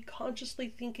need to be consciously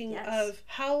thinking of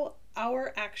how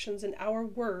our actions and our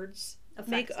words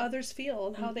make others feel,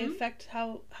 and how they affect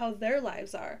how their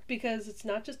lives are, because it's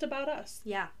not just about us.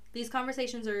 Yeah. These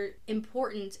conversations are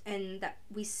important, and that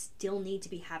we still need to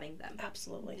be having them.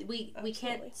 Absolutely. We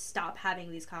can't stop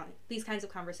having these kinds of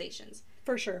conversations.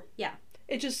 For sure. Yeah.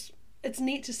 It's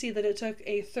neat to see that it took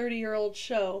a 30-year-old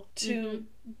show to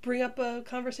bring up a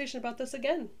conversation about this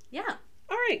again. Yeah.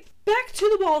 All right. Back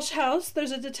to the Walsh house.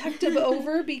 There's a detective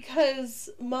over because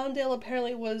Mondale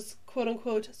apparently was,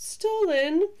 quote-unquote,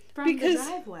 stolen. From because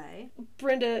the driveway.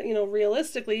 Brenda, you know,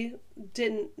 realistically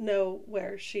didn't know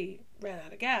where she ran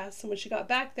out of gas. And when she got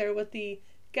back there with the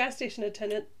gas station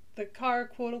attendant, the car,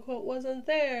 quote-unquote, wasn't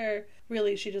there.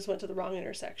 Really, she just went to the wrong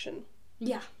intersection.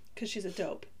 Yeah. Because she's a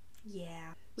dope.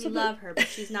 Yeah. We love her, but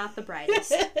she's not the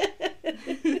brightest.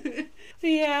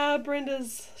 Yeah,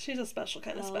 she's a special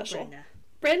kind of special. Brenda.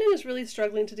 Brandon is really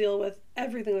struggling to deal with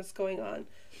everything that's going on.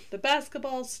 The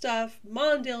basketball stuff,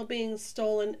 Mondale being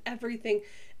stolen, everything.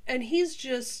 And he's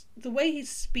just, the way he's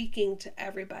speaking to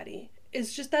everybody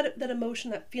is just that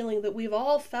emotion, that feeling that we've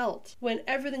all felt when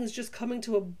everything's just coming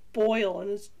to a boil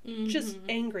and is just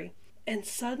angry. And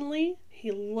suddenly, he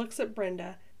looks at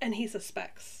Brenda and he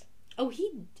suspects. Oh,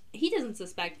 he doesn't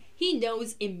suspect. He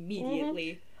knows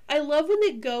immediately. I love when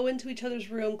they go into each other's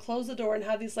room, close the door, and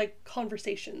have these, like,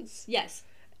 conversations. Yes.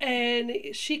 And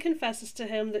she confesses to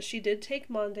him that she did take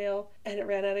Mondale and it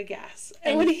ran out of gas.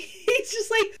 And when he's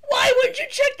just like, why wouldn't you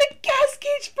check the gas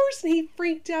gauge first? And he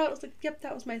freaked out. I was like, yep,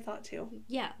 that was my thought too.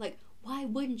 Yeah, like, why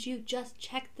wouldn't you just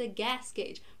check the gas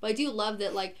gauge? But I do love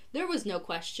that, like, there was no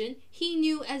question. He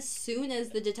knew as soon as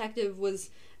the detective was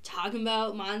talking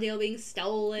about Mondale being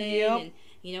stolen. Yep. And,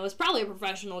 you know, it's probably a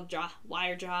professional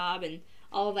wire job and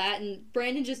all that. And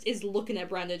Brandon just is looking at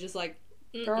Brenda just like,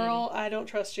 girl, I don't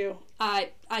trust you.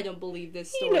 I don't believe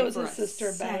this story. He knows for his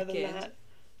sister better than that.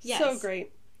 Yes. So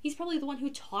great. He's probably the one who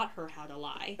taught her how to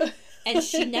lie. And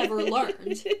she never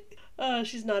learned.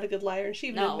 She's not a good liar, and she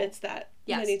even admits that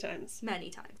many times.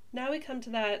 Many times. Now we come to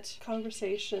that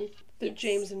conversation that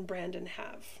James and Brandon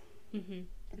have. Mm-hmm.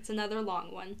 It's another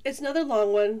long one. It's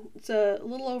a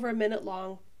little over a minute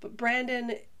long, but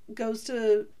Brandon goes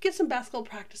to get some basketball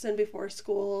practice in before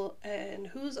school, and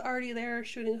who's already there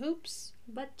shooting hoops?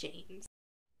 But James.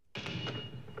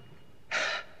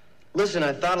 Listen,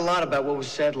 I thought a lot about what was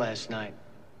said last night.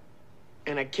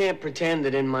 And I can't pretend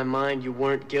that in my mind you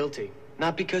weren't guilty.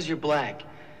 Not because you're black,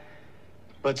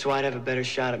 but so I'd have a better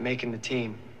shot at making the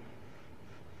team.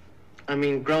 I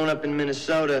mean, growing up in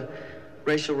Minnesota,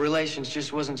 racial relations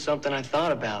just wasn't something I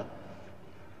thought about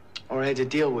or had to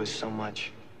deal with so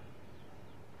much.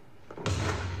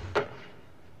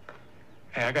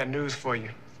 Hey, I got news for you.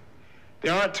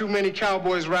 There aren't too many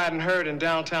cowboys riding herd in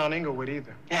downtown Inglewood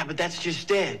either. Yeah, but that's just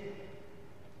it.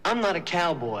 I'm not a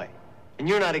cowboy, and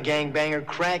you're not a gangbanger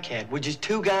crackhead. We're just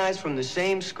two guys from the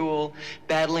same school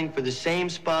battling for the same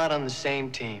spot on the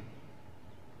same team.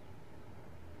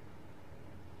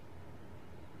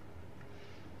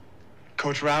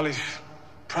 Coach Riley's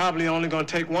probably only gonna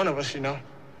take one of us, you know.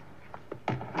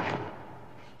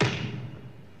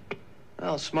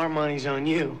 Well, smart money's on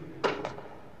you.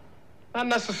 Not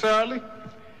necessarily.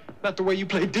 Not the way you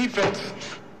play defense.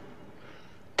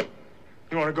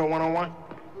 You wanna go one-on-one?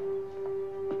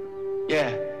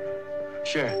 Yeah,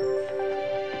 sure.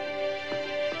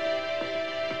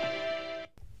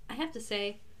 I have to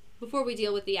say, before we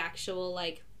deal with the actual,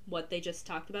 like, what they just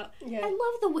talked about. Yeah. I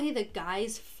love the way the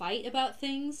guys fight about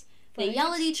things. They Right.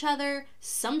 yell at each other.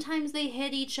 Sometimes they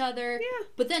hit each other. Yeah.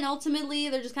 But then ultimately,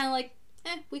 they're just kind of like,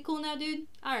 we cool now, dude?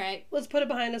 All right. Let's put it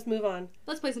behind us, move on.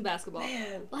 Let's play some basketball.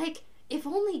 Man. Like, if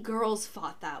only girls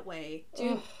fought that way.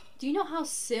 Do you know how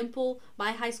simple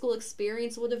my high school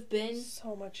experience would have been?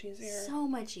 So much easier. So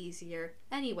much easier.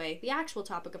 Anyway, the actual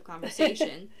topic of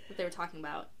conversation that they were talking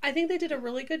about. I think they did a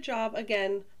really good job,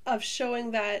 again, of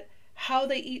showing that how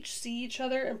they each see each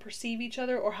other and perceive each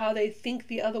other, or how they think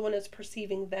the other one is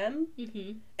perceiving them,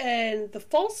 and the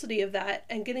falsity of that,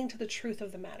 and getting to the truth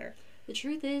of the matter. The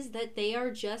truth is that they are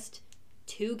just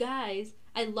two guys.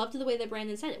 I loved the way that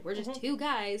Brandon said it. We're just two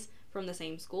guys from the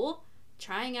same school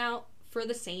trying out for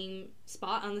the same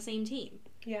spot on the same team.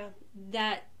 Yeah.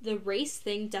 That the race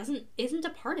thing isn't a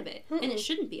part of it, and it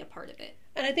shouldn't be a part of it.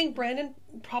 And I think Brandon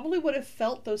probably would have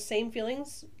felt those same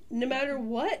feelings no matter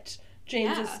what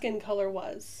James's skin color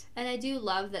was. And I do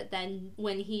love that then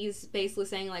when he's basically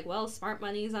saying like, well, smart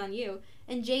money's on you,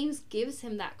 and James gives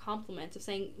him that compliment of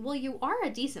saying, well, you are a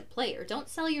decent player. Don't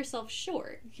sell yourself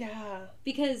short. Yeah.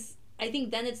 Because I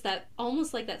think then it's that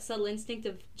almost like that subtle instinct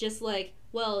of just like,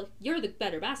 well, you're the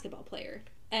better basketball player.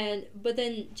 But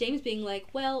then James being like,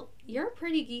 well, you're a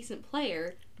pretty decent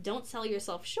player. Don't sell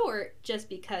yourself short just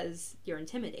because you're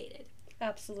intimidated.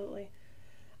 Absolutely.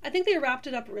 I think they wrapped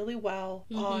it up really well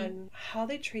on how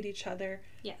they treat each other.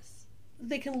 Yes.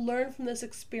 They can learn from this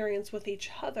experience with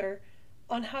each other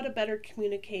on how to better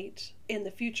communicate in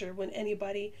the future when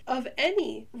anybody of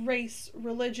any race,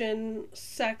 religion,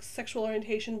 sex, sexual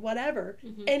orientation, whatever,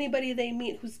 anybody they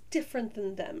meet who's different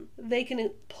than them, they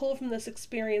can pull from this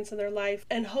experience in their life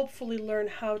and hopefully learn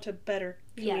how to better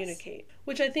communicate,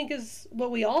 which I think is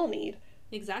what we all need.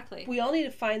 Exactly. We all need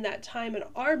to find that time in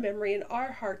our memory, in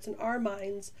our hearts, in our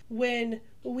minds, when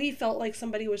we felt like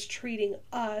somebody was treating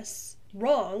us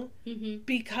wrong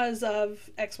because of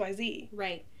XYZ.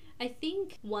 Right. I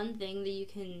think one thing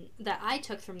that I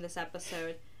took from this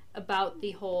episode about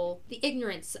the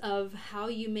ignorance of how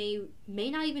you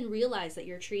may not even realize that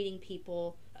you're treating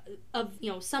people of,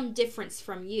 some difference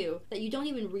from you that you don't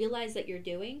even realize that you're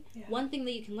doing. Yeah. One thing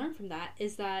that you can learn from that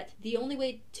is that the only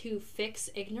way to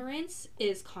fix ignorance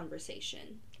is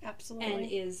conversation. Absolutely.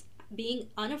 And is being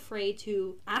unafraid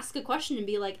to ask a question and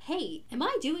be like, hey, am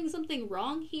I doing something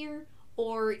wrong here?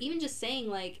 Or even just saying,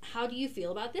 like, how do you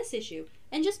feel about this issue?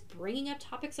 And just bringing up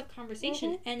topics of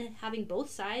conversation and having both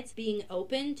sides being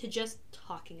open to just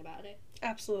talking about it.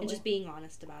 Absolutely. And just being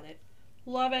honest about it.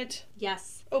 Love it.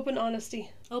 Yes. Open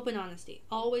honesty. Open honesty.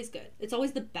 Always good. It's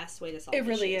always the best way to solve issues. It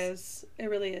really is. It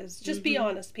really is. Just be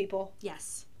honest, people.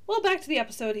 Yes. Well, back to the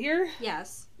episode here.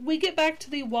 Yes. We get back to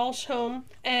the Walsh home,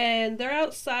 and they're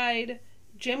outside.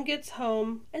 Jim gets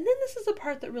home, and then this is a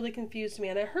part that really confused me,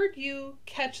 and I heard you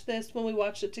catch this when we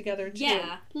watched it together, too.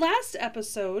 Yeah. Last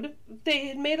episode, they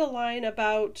had made a line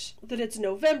about that it's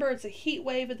November, it's a heat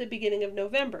wave at the beginning of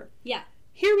November. Yeah.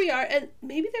 Here we are, and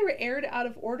maybe they were aired out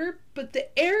of order, but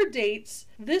the air dates,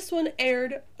 this one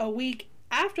aired a week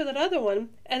after that other one,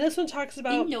 and this one talks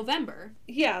about... In November.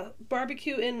 Yeah,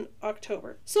 barbecue in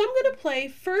October. So I'm going to play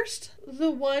first the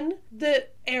one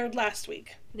that aired last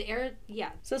week. Yeah.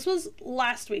 So this was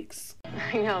last week's.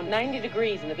 I know, 90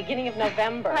 degrees in the beginning of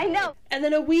November. I know. And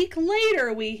then a week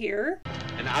later we hear...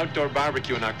 An outdoor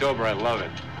barbecue in October, I love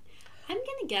it. I'm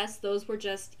gonna guess those were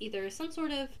just either some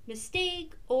sort of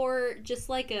mistake or just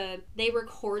like they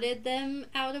recorded them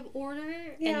out of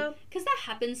order. Yeah. Because that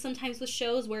happens sometimes with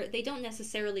shows where they don't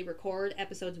necessarily record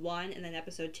episodes 1 and then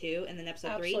episode 2 and then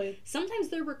episode 3. Sometimes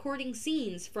they're recording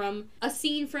scenes from a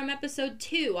scene from episode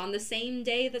 2 on the same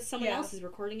day that someone else is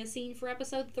recording a scene for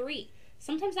episode 3.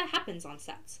 Sometimes that happens on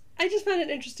sets. I just found it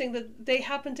interesting that they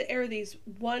happen to air these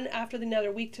one after the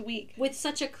other, week to week. With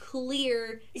such a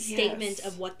clear statement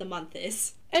of what the month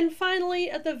is. And finally,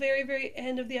 at the very, very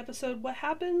end of the episode, what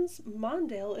happens?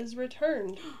 Mondale is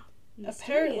returned.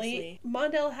 Apparently,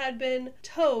 Mondale had been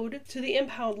towed to the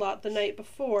impound lot the night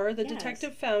before. The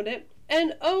detective found it.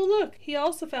 And, oh look, he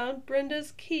also found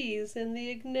Brenda's keys in the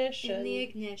ignition. In the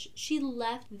ignition. She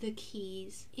left the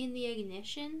keys in the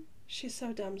ignition? She's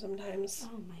so dumb sometimes.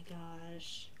 Oh my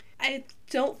gosh. I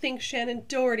don't think Shannon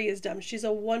Doherty is dumb. She's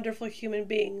a wonderful human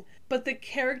being. But the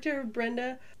character of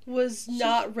Brenda was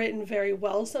not written very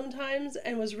well sometimes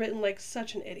and was written like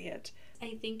such an idiot.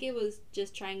 I think it was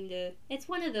just trying to... It's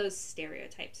one of those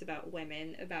stereotypes about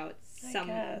women, about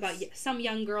some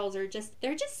young girls are just...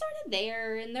 They're just sort of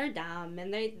there and they're dumb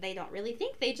and they don't really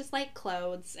think. They just like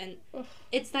clothes and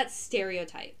it's that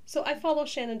stereotype. So I follow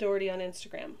Shannon Doherty on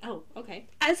Instagram. Oh, okay.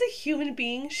 As a human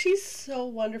being, she's so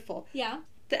wonderful. Yeah.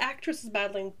 The actress is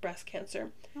battling breast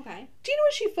cancer. Okay. Do you know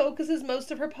what she focuses most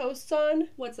of her posts on?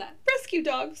 What's that? Rescue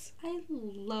dogs. I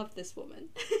love this woman.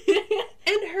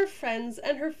 And her friends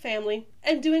and her family,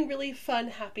 and doing really fun,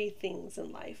 happy things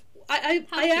in life.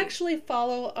 I actually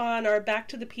follow on our Back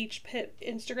to the Peach Pit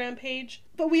Instagram page,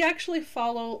 but we actually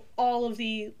follow all of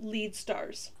the lead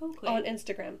stars on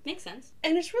Instagram. Makes sense.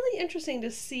 And it's really interesting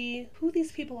to see who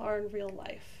these people are in real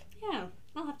life. Yeah,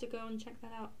 I'll have to go and check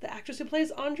that out. The actress who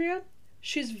plays Andrea,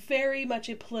 she's very much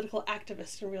a political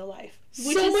activist in real life.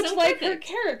 Which so is much so like perfect.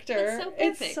 her character. That's so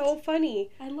perfect. It's so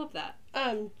funny. I love that.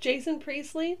 Jason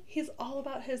Priestley, he's all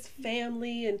about his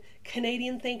family and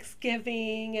Canadian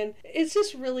Thanksgiving, and it's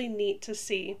just really neat to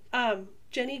see.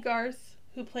 Jenny Garth,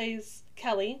 who plays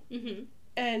Kelly,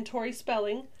 and Tori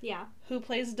Spelling, who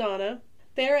plays Donna,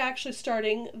 they're actually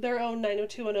starting their own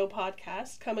 90210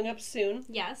 podcast coming up soon.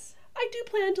 Yes. I do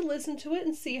plan to listen to it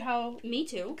and see how... Me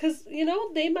too. Because, you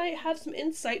know, they might have some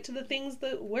insight to the things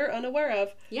that we're unaware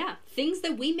of. Yeah, things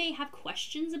that we may have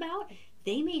questions about,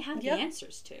 they may have the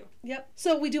answers to. Yep.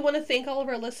 So we do want to thank all of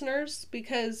our listeners,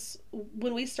 because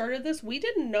when we started this, we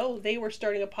didn't know they were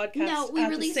starting a podcast. No, we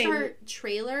released our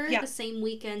trailer the same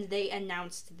weekend they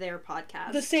announced their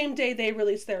podcast. The same day they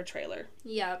released their trailer.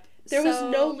 Yep. There was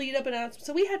no lead-up announcement,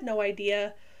 so we had no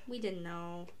idea. We didn't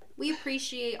know. We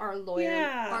appreciate our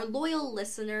loyal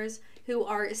listeners who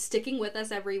are sticking with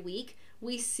us every week.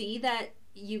 We see that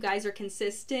you guys are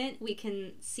consistent. We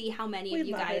can see how many of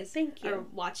you guys are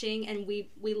watching, and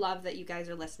we love that you guys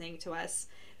are listening to us,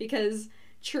 because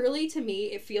truly, to me,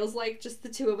 it feels like just the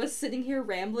two of us sitting here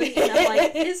rambling, and I'm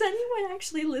like, is anyone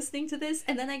actually listening to this?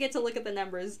 And then I get to look at the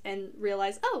numbers and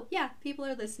realize, oh, yeah, people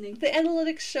are listening. The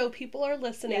analytics show people are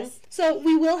listening. Yes. So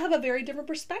we will have a very different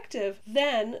perspective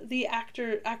than the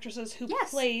actresses who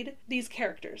played these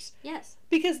characters. Yes.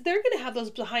 Because they're going to have those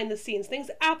behind-the-scenes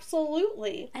things,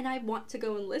 absolutely. And I want to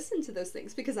go and listen to those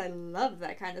things, because I love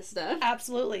that kind of stuff.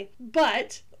 Absolutely.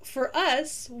 But for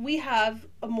us, we have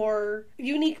a more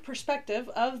unique perspective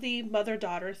of the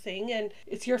mother-daughter thing, and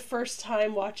it's your first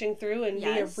time watching through and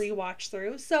me a rewatch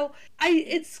through. So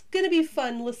it's going to be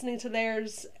fun listening to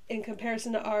theirs in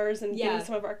comparison to ours and getting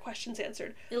some of our questions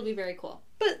answered. It'll be very cool.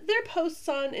 But their posts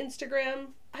on Instagram,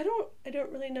 I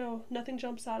don't really know. Nothing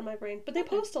jumps out of my brain. But they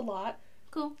post a lot.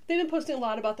 Cool. They've been posting a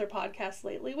lot about their podcast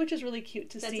lately, which is really cute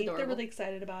to see. Adorable. They're really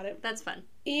excited about it. That's fun.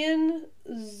 Ian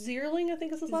Zierling, I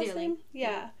think is his last name.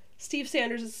 Yeah. Steve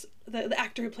Sanders is the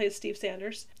actor who plays Steve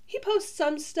Sanders. He posts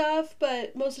some stuff,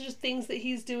 but mostly just things that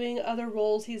he's doing, other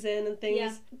roles he's in and things.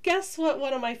 Yeah. Guess what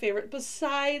one of my favorite,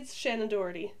 besides Shannon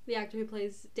Doherty? The actor who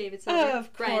plays David Silver.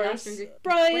 Of course.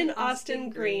 Brian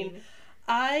Austin Green.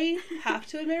 I have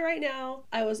to admit right now,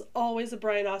 I was always a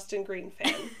Brian Austin Green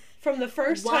fan. From the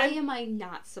first time... Why am I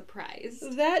not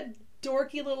surprised? That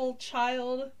dorky little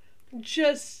child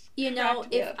just... You know,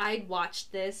 if I'd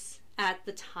watched this at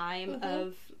the time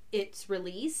of its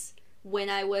release,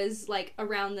 when I was, like,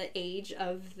 around the age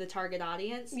of the target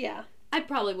audience... Yeah. I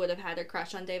probably would have had a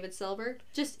crush on David Silver,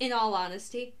 just in all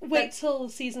honesty. Wait till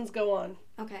the seasons go on.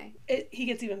 Okay. He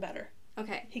gets even better.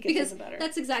 Okay. He gets even better.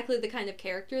 That's exactly the kind of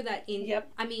character that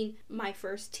I mean, my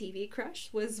first TV crush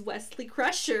was Wesley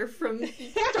Crusher from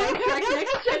Star Trek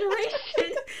Next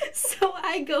Generation. So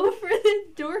I go for the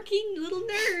dorky little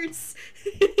nerds.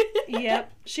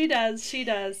 Yep, she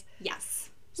does. Yes.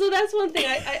 So that's one thing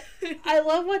I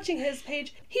love watching his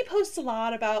page. He posts a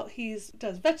lot about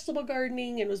does vegetable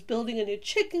gardening and was building a new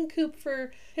chicken coop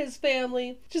for his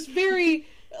family. Just very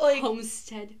like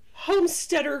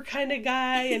homesteader kind of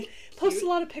guy, and posts a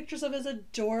lot of pictures of his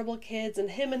adorable kids and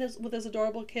him and with his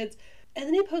adorable kids. And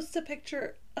then he posts a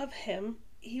picture of him.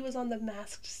 He was on The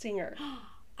Masked Singer.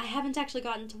 I haven't actually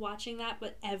gotten to watching that,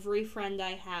 but every friend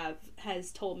I have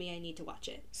has told me I need to watch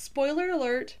it. Spoiler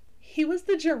alert, he was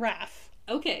the giraffe.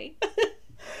 Okay.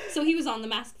 So he was on The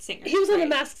Masked Singer. He was on The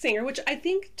Masked Singer, which I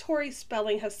think Tori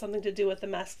Spelling has something to do with The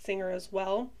Masked Singer as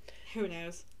well. Who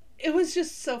knows? It was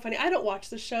just so funny. I don't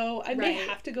watch the show. I may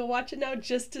have to go watch it now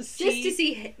just to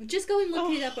see. Just go and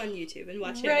look it up on YouTube and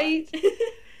watch it. Right.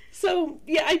 So,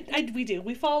 yeah, we do.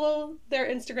 We follow their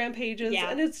Instagram pages,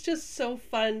 and it's just so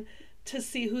fun to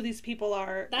see who these people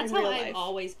are. That's in real how life. I've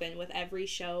always been with every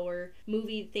show or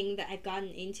movie thing that I've gotten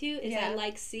into, is I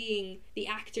like seeing the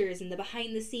actors and the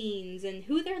behind the scenes and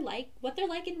who they're like, what they're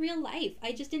like in real life.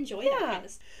 I just enjoy that kind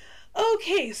of stuff.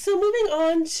 Okay, so moving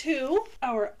on to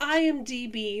our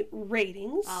IMDb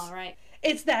ratings. All right.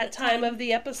 It's that time of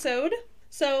the episode.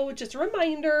 So, just a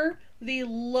reminder, the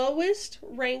lowest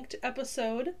ranked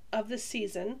episode of the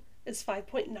season is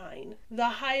 5.9. The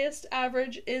highest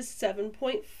average is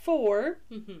 7.4.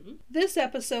 Mm-hmm. This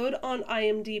episode on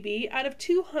IMDb, out of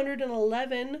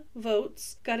 211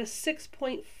 votes, got a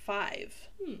 6.5.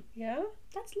 Yeah?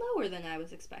 That's lower than I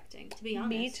was expecting, to be honest.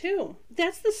 Me too.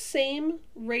 That's the same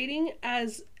rating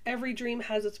as Every Dream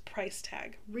Has Its Price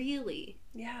Tag. Really?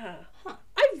 Yeah. Huh.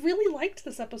 I really liked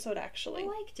this episode, actually. I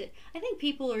liked it. I think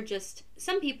people are just...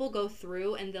 Some people go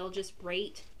through and they'll just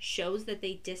rate shows that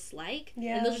they dislike.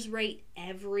 Yeah. And they'll just rate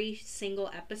every single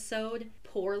episode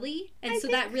poorly. And so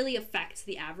that really affects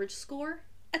the average score.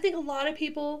 I think a lot of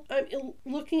people,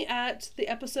 looking at the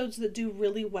episodes that do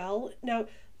really well... Now,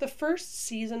 the first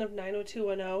season of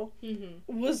 90210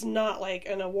 was not like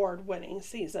an award-winning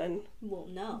season. Well,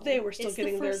 no. They were still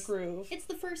getting their groove. It's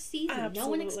the first season. Absolutely. No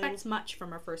one expects much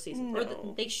from our first season. No.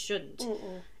 Or they shouldn't.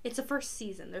 It's the first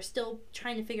season. They're still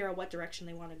trying to figure out what direction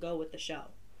they want to go with the show.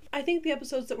 I think the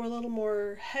episodes that were a little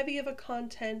more heavy of a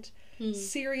content,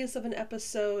 serious of an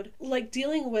episode, like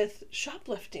dealing with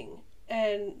shoplifting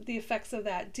and the effects of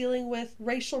that, dealing with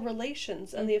racial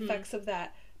relations and the effects of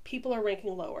that, people are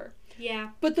ranking lower. Yeah.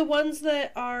 But the ones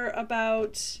that are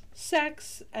about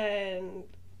sex and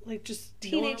like just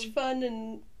teenage fun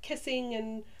and kissing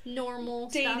and normal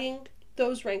dating, stuff,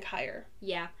 those rank higher.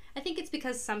 Yeah. I think it's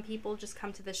because some people just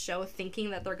come to the show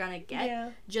thinking that they're gonna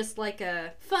get just like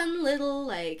a fun little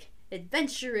like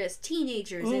adventurous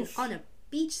teenagers on a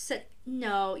beach set.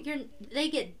 No, they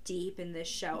get deep in this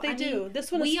show. They do.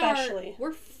 This one especially.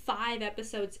 We're 5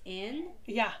 episodes in.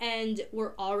 Yeah. And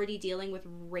we're already dealing with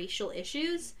racial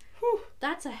issues. Whew.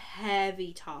 That's a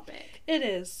heavy topic. It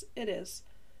is. It is.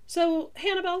 So,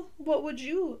 Hannibal, what would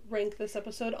you rank this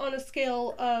episode on a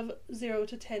scale of 0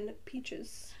 to 10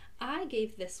 peaches? I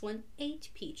gave this one 8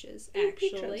 peaches, 8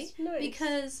 actually. Peaches. Nice.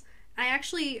 Because I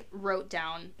actually wrote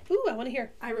down... Ooh, I want to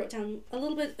hear. I wrote down a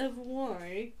little bit of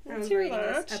why I was hear rating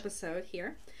that. this episode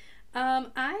here.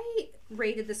 I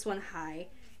rated this one high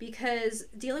because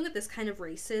dealing with this kind of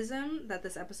racism that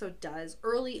this episode does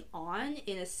early on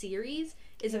in a series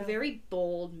is a very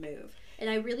bold move. And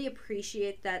I really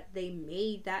appreciate that they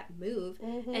made that move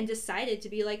and decided to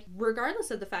be like,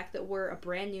 regardless of the fact that we're a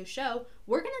brand new show,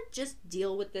 we're going to just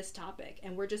deal with this topic.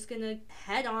 And we're just going to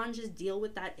head on just deal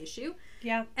with that issue.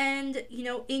 Yeah. And, you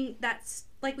know, that's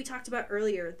like we talked about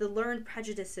earlier, the learned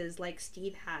prejudices like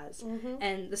Steve has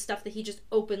and the stuff that he just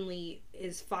openly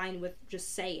is fine with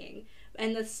just saying.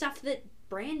 And the stuff that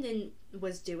Brandon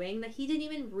was doing that he didn't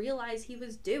even realize he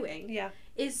was doing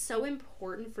is so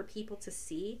important for people to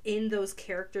see in those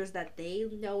characters that they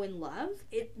know and love,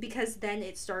 because then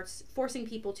it starts forcing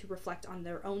people to reflect on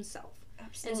their own self.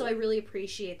 Absolutely. And so I really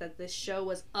appreciate that this show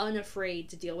was unafraid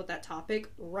to deal with that topic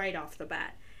right off the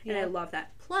bat. And I love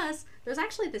that. Plus, there's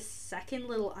actually this second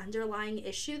little underlying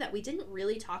issue that we didn't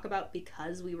really talk about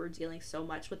because we were dealing so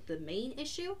much with the main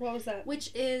issue. What was that?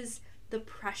 Which is the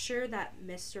pressure that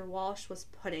Mr. Walsh was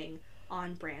putting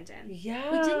on Brandon.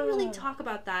 Yeah. We didn't really talk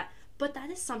about that, but that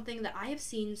is something that I have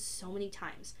seen so many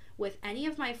times with any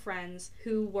of my friends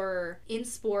who were in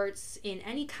sports, in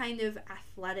any kind of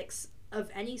athletics of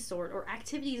any sort or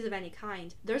activities of any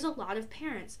kind. There's a lot of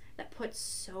parents that put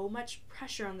so much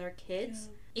pressure on their kids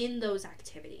in those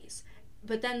activities.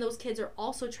 But then those kids are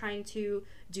also trying to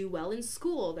do well in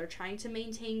school. They're trying to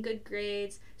maintain good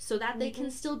grades so that they can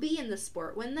still be in the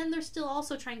sport. When then they're still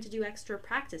also trying to do extra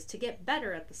practice to get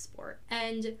better at the sport.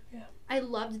 And I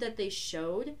loved that they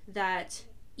showed that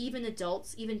even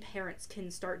adults, even parents can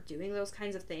start doing those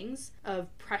kinds of things of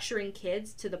pressuring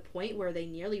kids to the point where they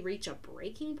nearly reach a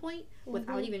breaking point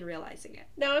without even realizing it.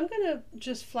 Now I'm going to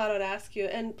just flat out ask you,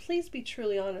 and please be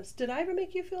truly honest, did I ever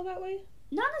make you feel that way?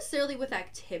 Not necessarily with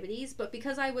activities, but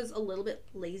because I was a little bit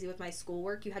lazy with my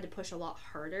schoolwork, you had to push a lot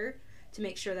harder to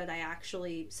make sure that I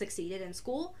actually succeeded in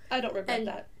school. I don't regret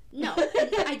that. No,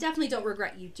 I definitely don't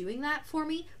regret you doing that for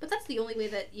me, but that's the only way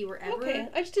that you were ever... Okay,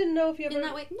 I just didn't know if you ever... In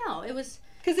that way? No, it was...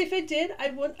 Because if it did,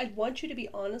 I'd want you to be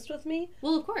honest with me.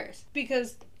 Well, of course.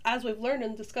 Because, as we've learned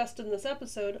and discussed in this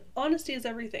episode, honesty is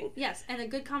everything. Yes, and a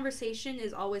good conversation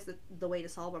is always the way to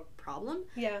solve a problem.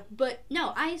 Yeah. But,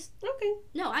 no, I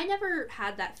never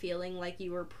had that feeling like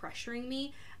you were pressuring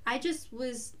me. I just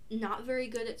was not very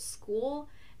good at school,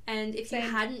 and if you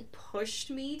hadn't pushed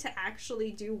me to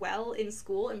actually do well in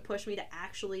school and pushed me to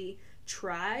actually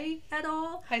try at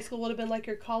all... High school would have been like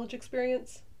your college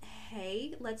experience?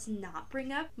 Hey, let's not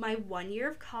bring up my 1 year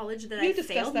of college that you I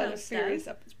failed most of. You discussed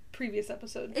that in a previous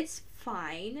episode. It's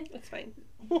fine. It's fine.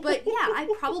 But yeah,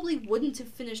 I probably wouldn't have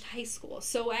finished high school,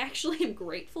 so I actually am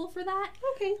grateful for that.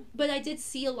 Okay. But I did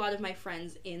see a lot of my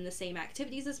friends in the same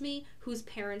activities as me whose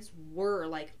parents were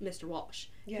like Mr. Walsh,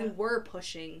 who were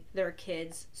pushing their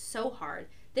kids so hard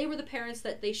they were the parents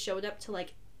that they showed up to,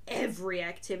 like, every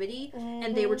activity,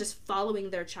 and they were just following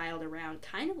their child around,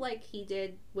 kind of like he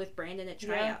did with Brandon at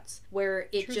tryouts, where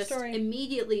it True just story.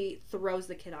 immediately throws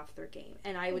the kid off their game.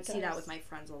 And I would see that with my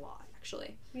friends a lot,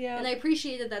 actually. Yeah. And I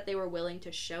appreciated that they were willing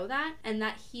to show that, and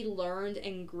that he learned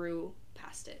and grew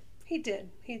past it. He did.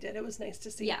 It was nice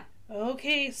to see. Yeah.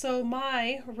 Okay, so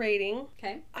my rating.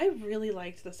 Okay. I really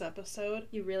liked this episode.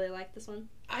 You really liked this one?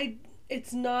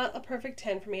 It's not a perfect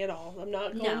 10 for me at all. I'm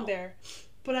not going there.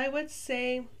 But I would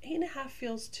say 8.5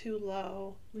 feels too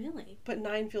low. Really? But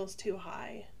 9 feels too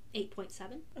high.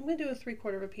 8.7? I'm going to do a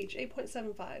 3/4 of a peach.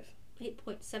 8.75.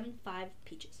 8.75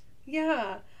 peaches.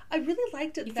 Yeah. I really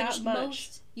liked it that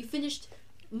much. You finished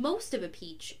most of a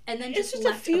peach, and then it's just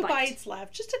left a few bite. bites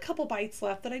left. Just a couple bites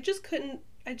left that I just couldn't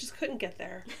get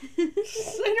there.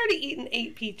 I'd already eaten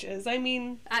 8 peaches. I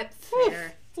mean...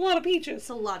 fair. It's a lot of peaches. It's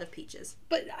a lot of peaches.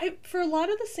 But for a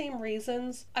lot of the same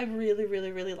reasons, I really,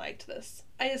 really, really liked this.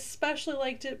 I especially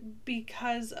liked it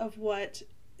because of what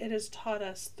it has taught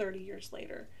us 30 years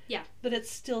later. Yeah. That it's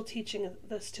still teaching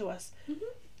this to us. Mm-hmm.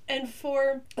 And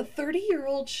for a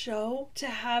 30-year-old show to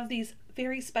have these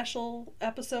very special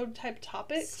episode type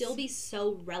topics. Still be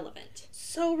so relevant.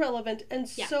 So relevant and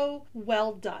so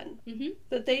well done. Mm-hmm.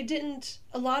 That they didn't...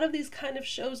 A lot of these kind of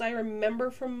shows I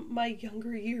remember from my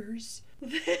younger years...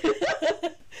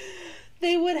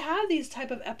 They would have these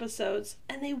type of episodes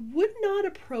and they would not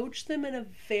approach them in a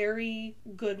very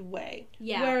good way.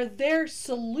 Yeah. Where their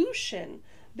solution,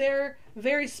 their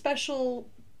very special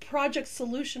project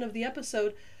solution of the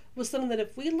episode was something that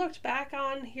if we looked back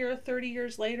on here 30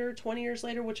 years later, 20 years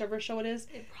later, whichever show it is,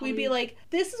 we'd be like,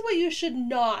 this is what you should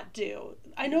not do.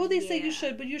 I know they say you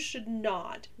should, but you should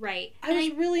not. Right. I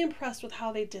was really impressed with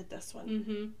how they did this one.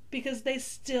 Mm-hmm. Because they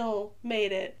still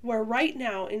made it where right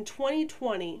now in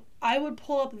 2020, I would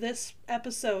pull up this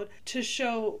episode to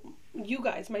show you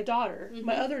guys, my daughter,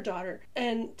 my other daughter,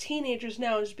 and teenagers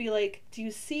now, and just be like, do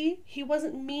you see? He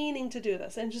wasn't meaning to do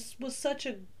this, and just was such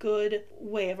a good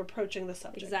way of approaching the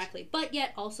subject. Exactly. But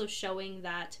yet also showing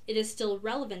that it is still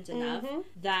relevant enough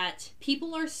that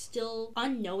people are still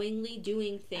unknowingly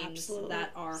doing things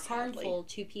that are harmful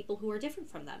to people who are different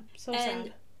from them. So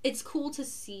sad. It's cool to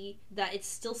see that it's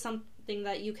still something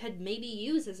that you could maybe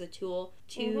use as a tool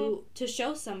to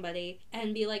show somebody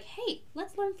and be like, hey,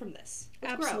 let's learn from this.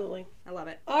 Let's grow. I love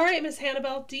it. All right, Miss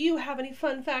Hannibal, do you have any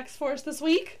fun facts for us this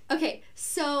week? Okay,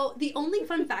 so the only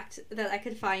fun fact that I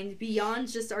could find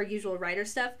beyond just our usual writer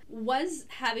stuff was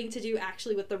having to do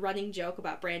actually with the running joke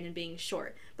about Brandon being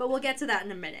short. But we'll get to that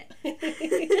in a minute.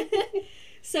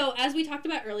 So, as we talked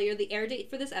about earlier, the air date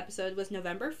for this episode was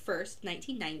November 1st,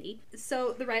 1990.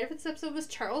 So, the writer for this episode was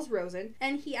Charles Rosen,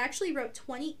 and he actually wrote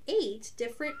 28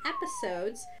 different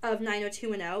episodes of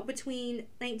 90210 between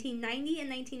 1990 and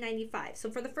 1995.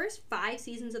 So, for the first 5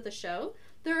 seasons of the show,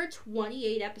 there are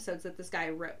 28 episodes that this guy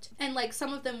wrote. And, like,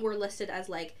 some of them were listed as,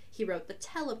 like, he wrote the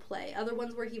teleplay, other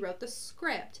ones where he wrote the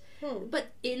script. But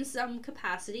in some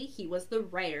capacity, he was the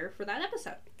writer for that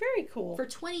episode. Very cool. For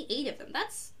 28 of them.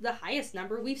 That's the highest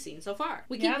number we've seen so far.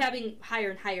 We keep having higher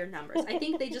and higher numbers. I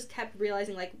think they just kept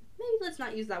realizing, like, maybe let's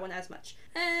not use that one as much.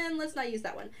 And let's not use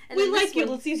that one. And we like you,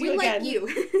 let's use you again. We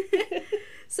like you.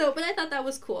 So, but I thought that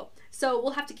was cool. So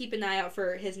we'll have to keep an eye out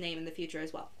for his name in the future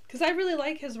as well. Because I really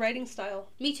like his writing style.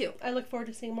 Me too. I look forward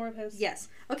to seeing more of his. Yes.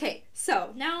 Okay,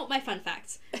 so now my fun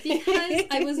facts. Because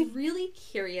I was really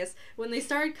curious when they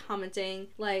started commenting,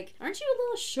 like, aren't you a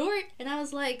little short? And I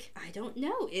was like, I don't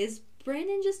know. Is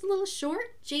Brandon just a little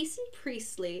short? Jason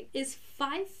Priestley is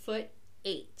 5'8".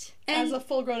 And as a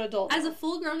full-grown adult. As a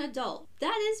full-grown adult.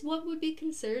 That is what would be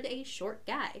considered a short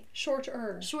guy.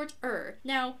 Shorter.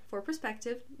 Now, for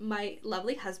perspective, my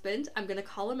lovely husband, I'm going to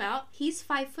call him out. He's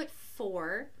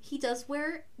 5'4". He does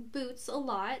wear boots a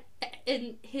lot.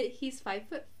 And he's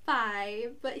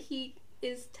 5'5", but he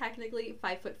is technically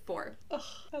 5'4". Ugh,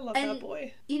 I love that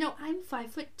boy. You know, I'm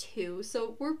 5'2",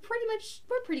 so we're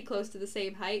pretty close to the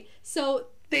same height. So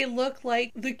they look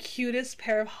like the cutest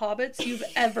pair of hobbits you've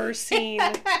ever seen.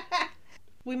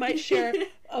 We might share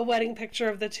a wedding picture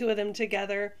of the two of them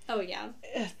together. Oh, yeah.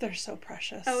 They're so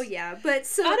precious. Oh, yeah. But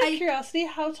so out of curiosity,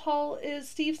 how tall is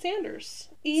Steve Sanders?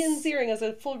 Ian Ziering as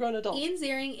a full-grown adult. Ian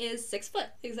Ziering is 6 foot.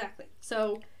 Exactly.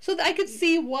 So I could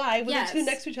see why with the two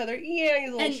next to each other. Yeah,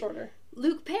 he's a little shorter.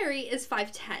 Luke Perry is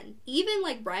 5'10". Even,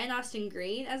 like, Brian Austin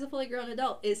Green as a fully grown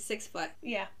adult is 6 foot.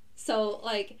 Yeah. So,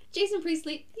 like, Jason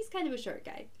Priestley, he's kind of a short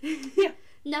guy. Yeah.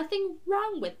 Nothing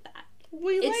wrong with that.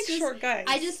 We like short guys.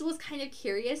 I just was kind of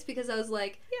curious because I was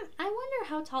like, I wonder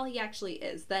how tall he actually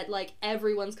is, that, like,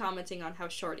 everyone's commenting on how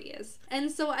short he is.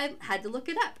 And so I had to look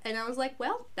it up, and I was like,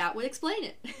 well, that would explain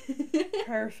it.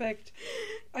 Perfect.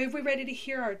 Are we ready to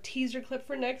hear our teaser clip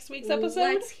for next week's episode?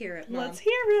 Let's hear it, Mom. Let's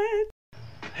hear it.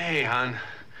 Hey, hon.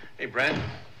 Hey, Brent.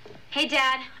 Hey,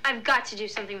 Dad, I've got to do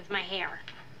something with my hair.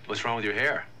 What's wrong with your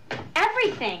hair?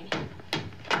 Everything.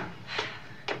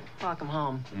 Welcome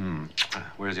home.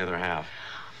 Where's the other half?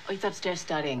 Oh, he's upstairs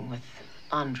studying with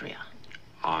Andrea.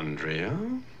 Andrea?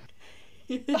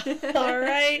 All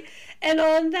right. And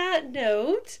on that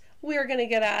note, we're going to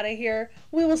get out of here.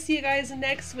 We will see you guys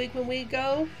next week when we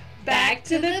go back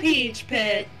to the Peach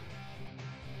Pit.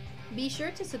 Be sure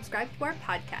to subscribe to our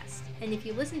podcast. And if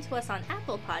you listen to us on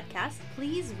Apple Podcasts,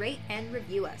 please rate and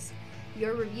review us.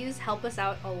 Your reviews help us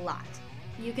out a lot.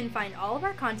 You can find all of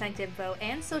our contact info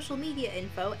and social media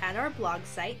info at our blog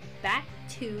site,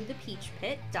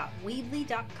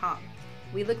 backtothepeachpit.weebly.com.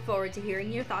 We look forward to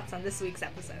hearing your thoughts on this week's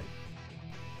episode.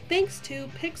 Thanks to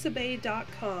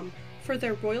Pixabay.com for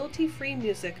their royalty-free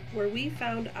music, where we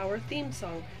found our theme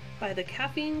song by the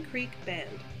Caffeine Creek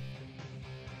Band.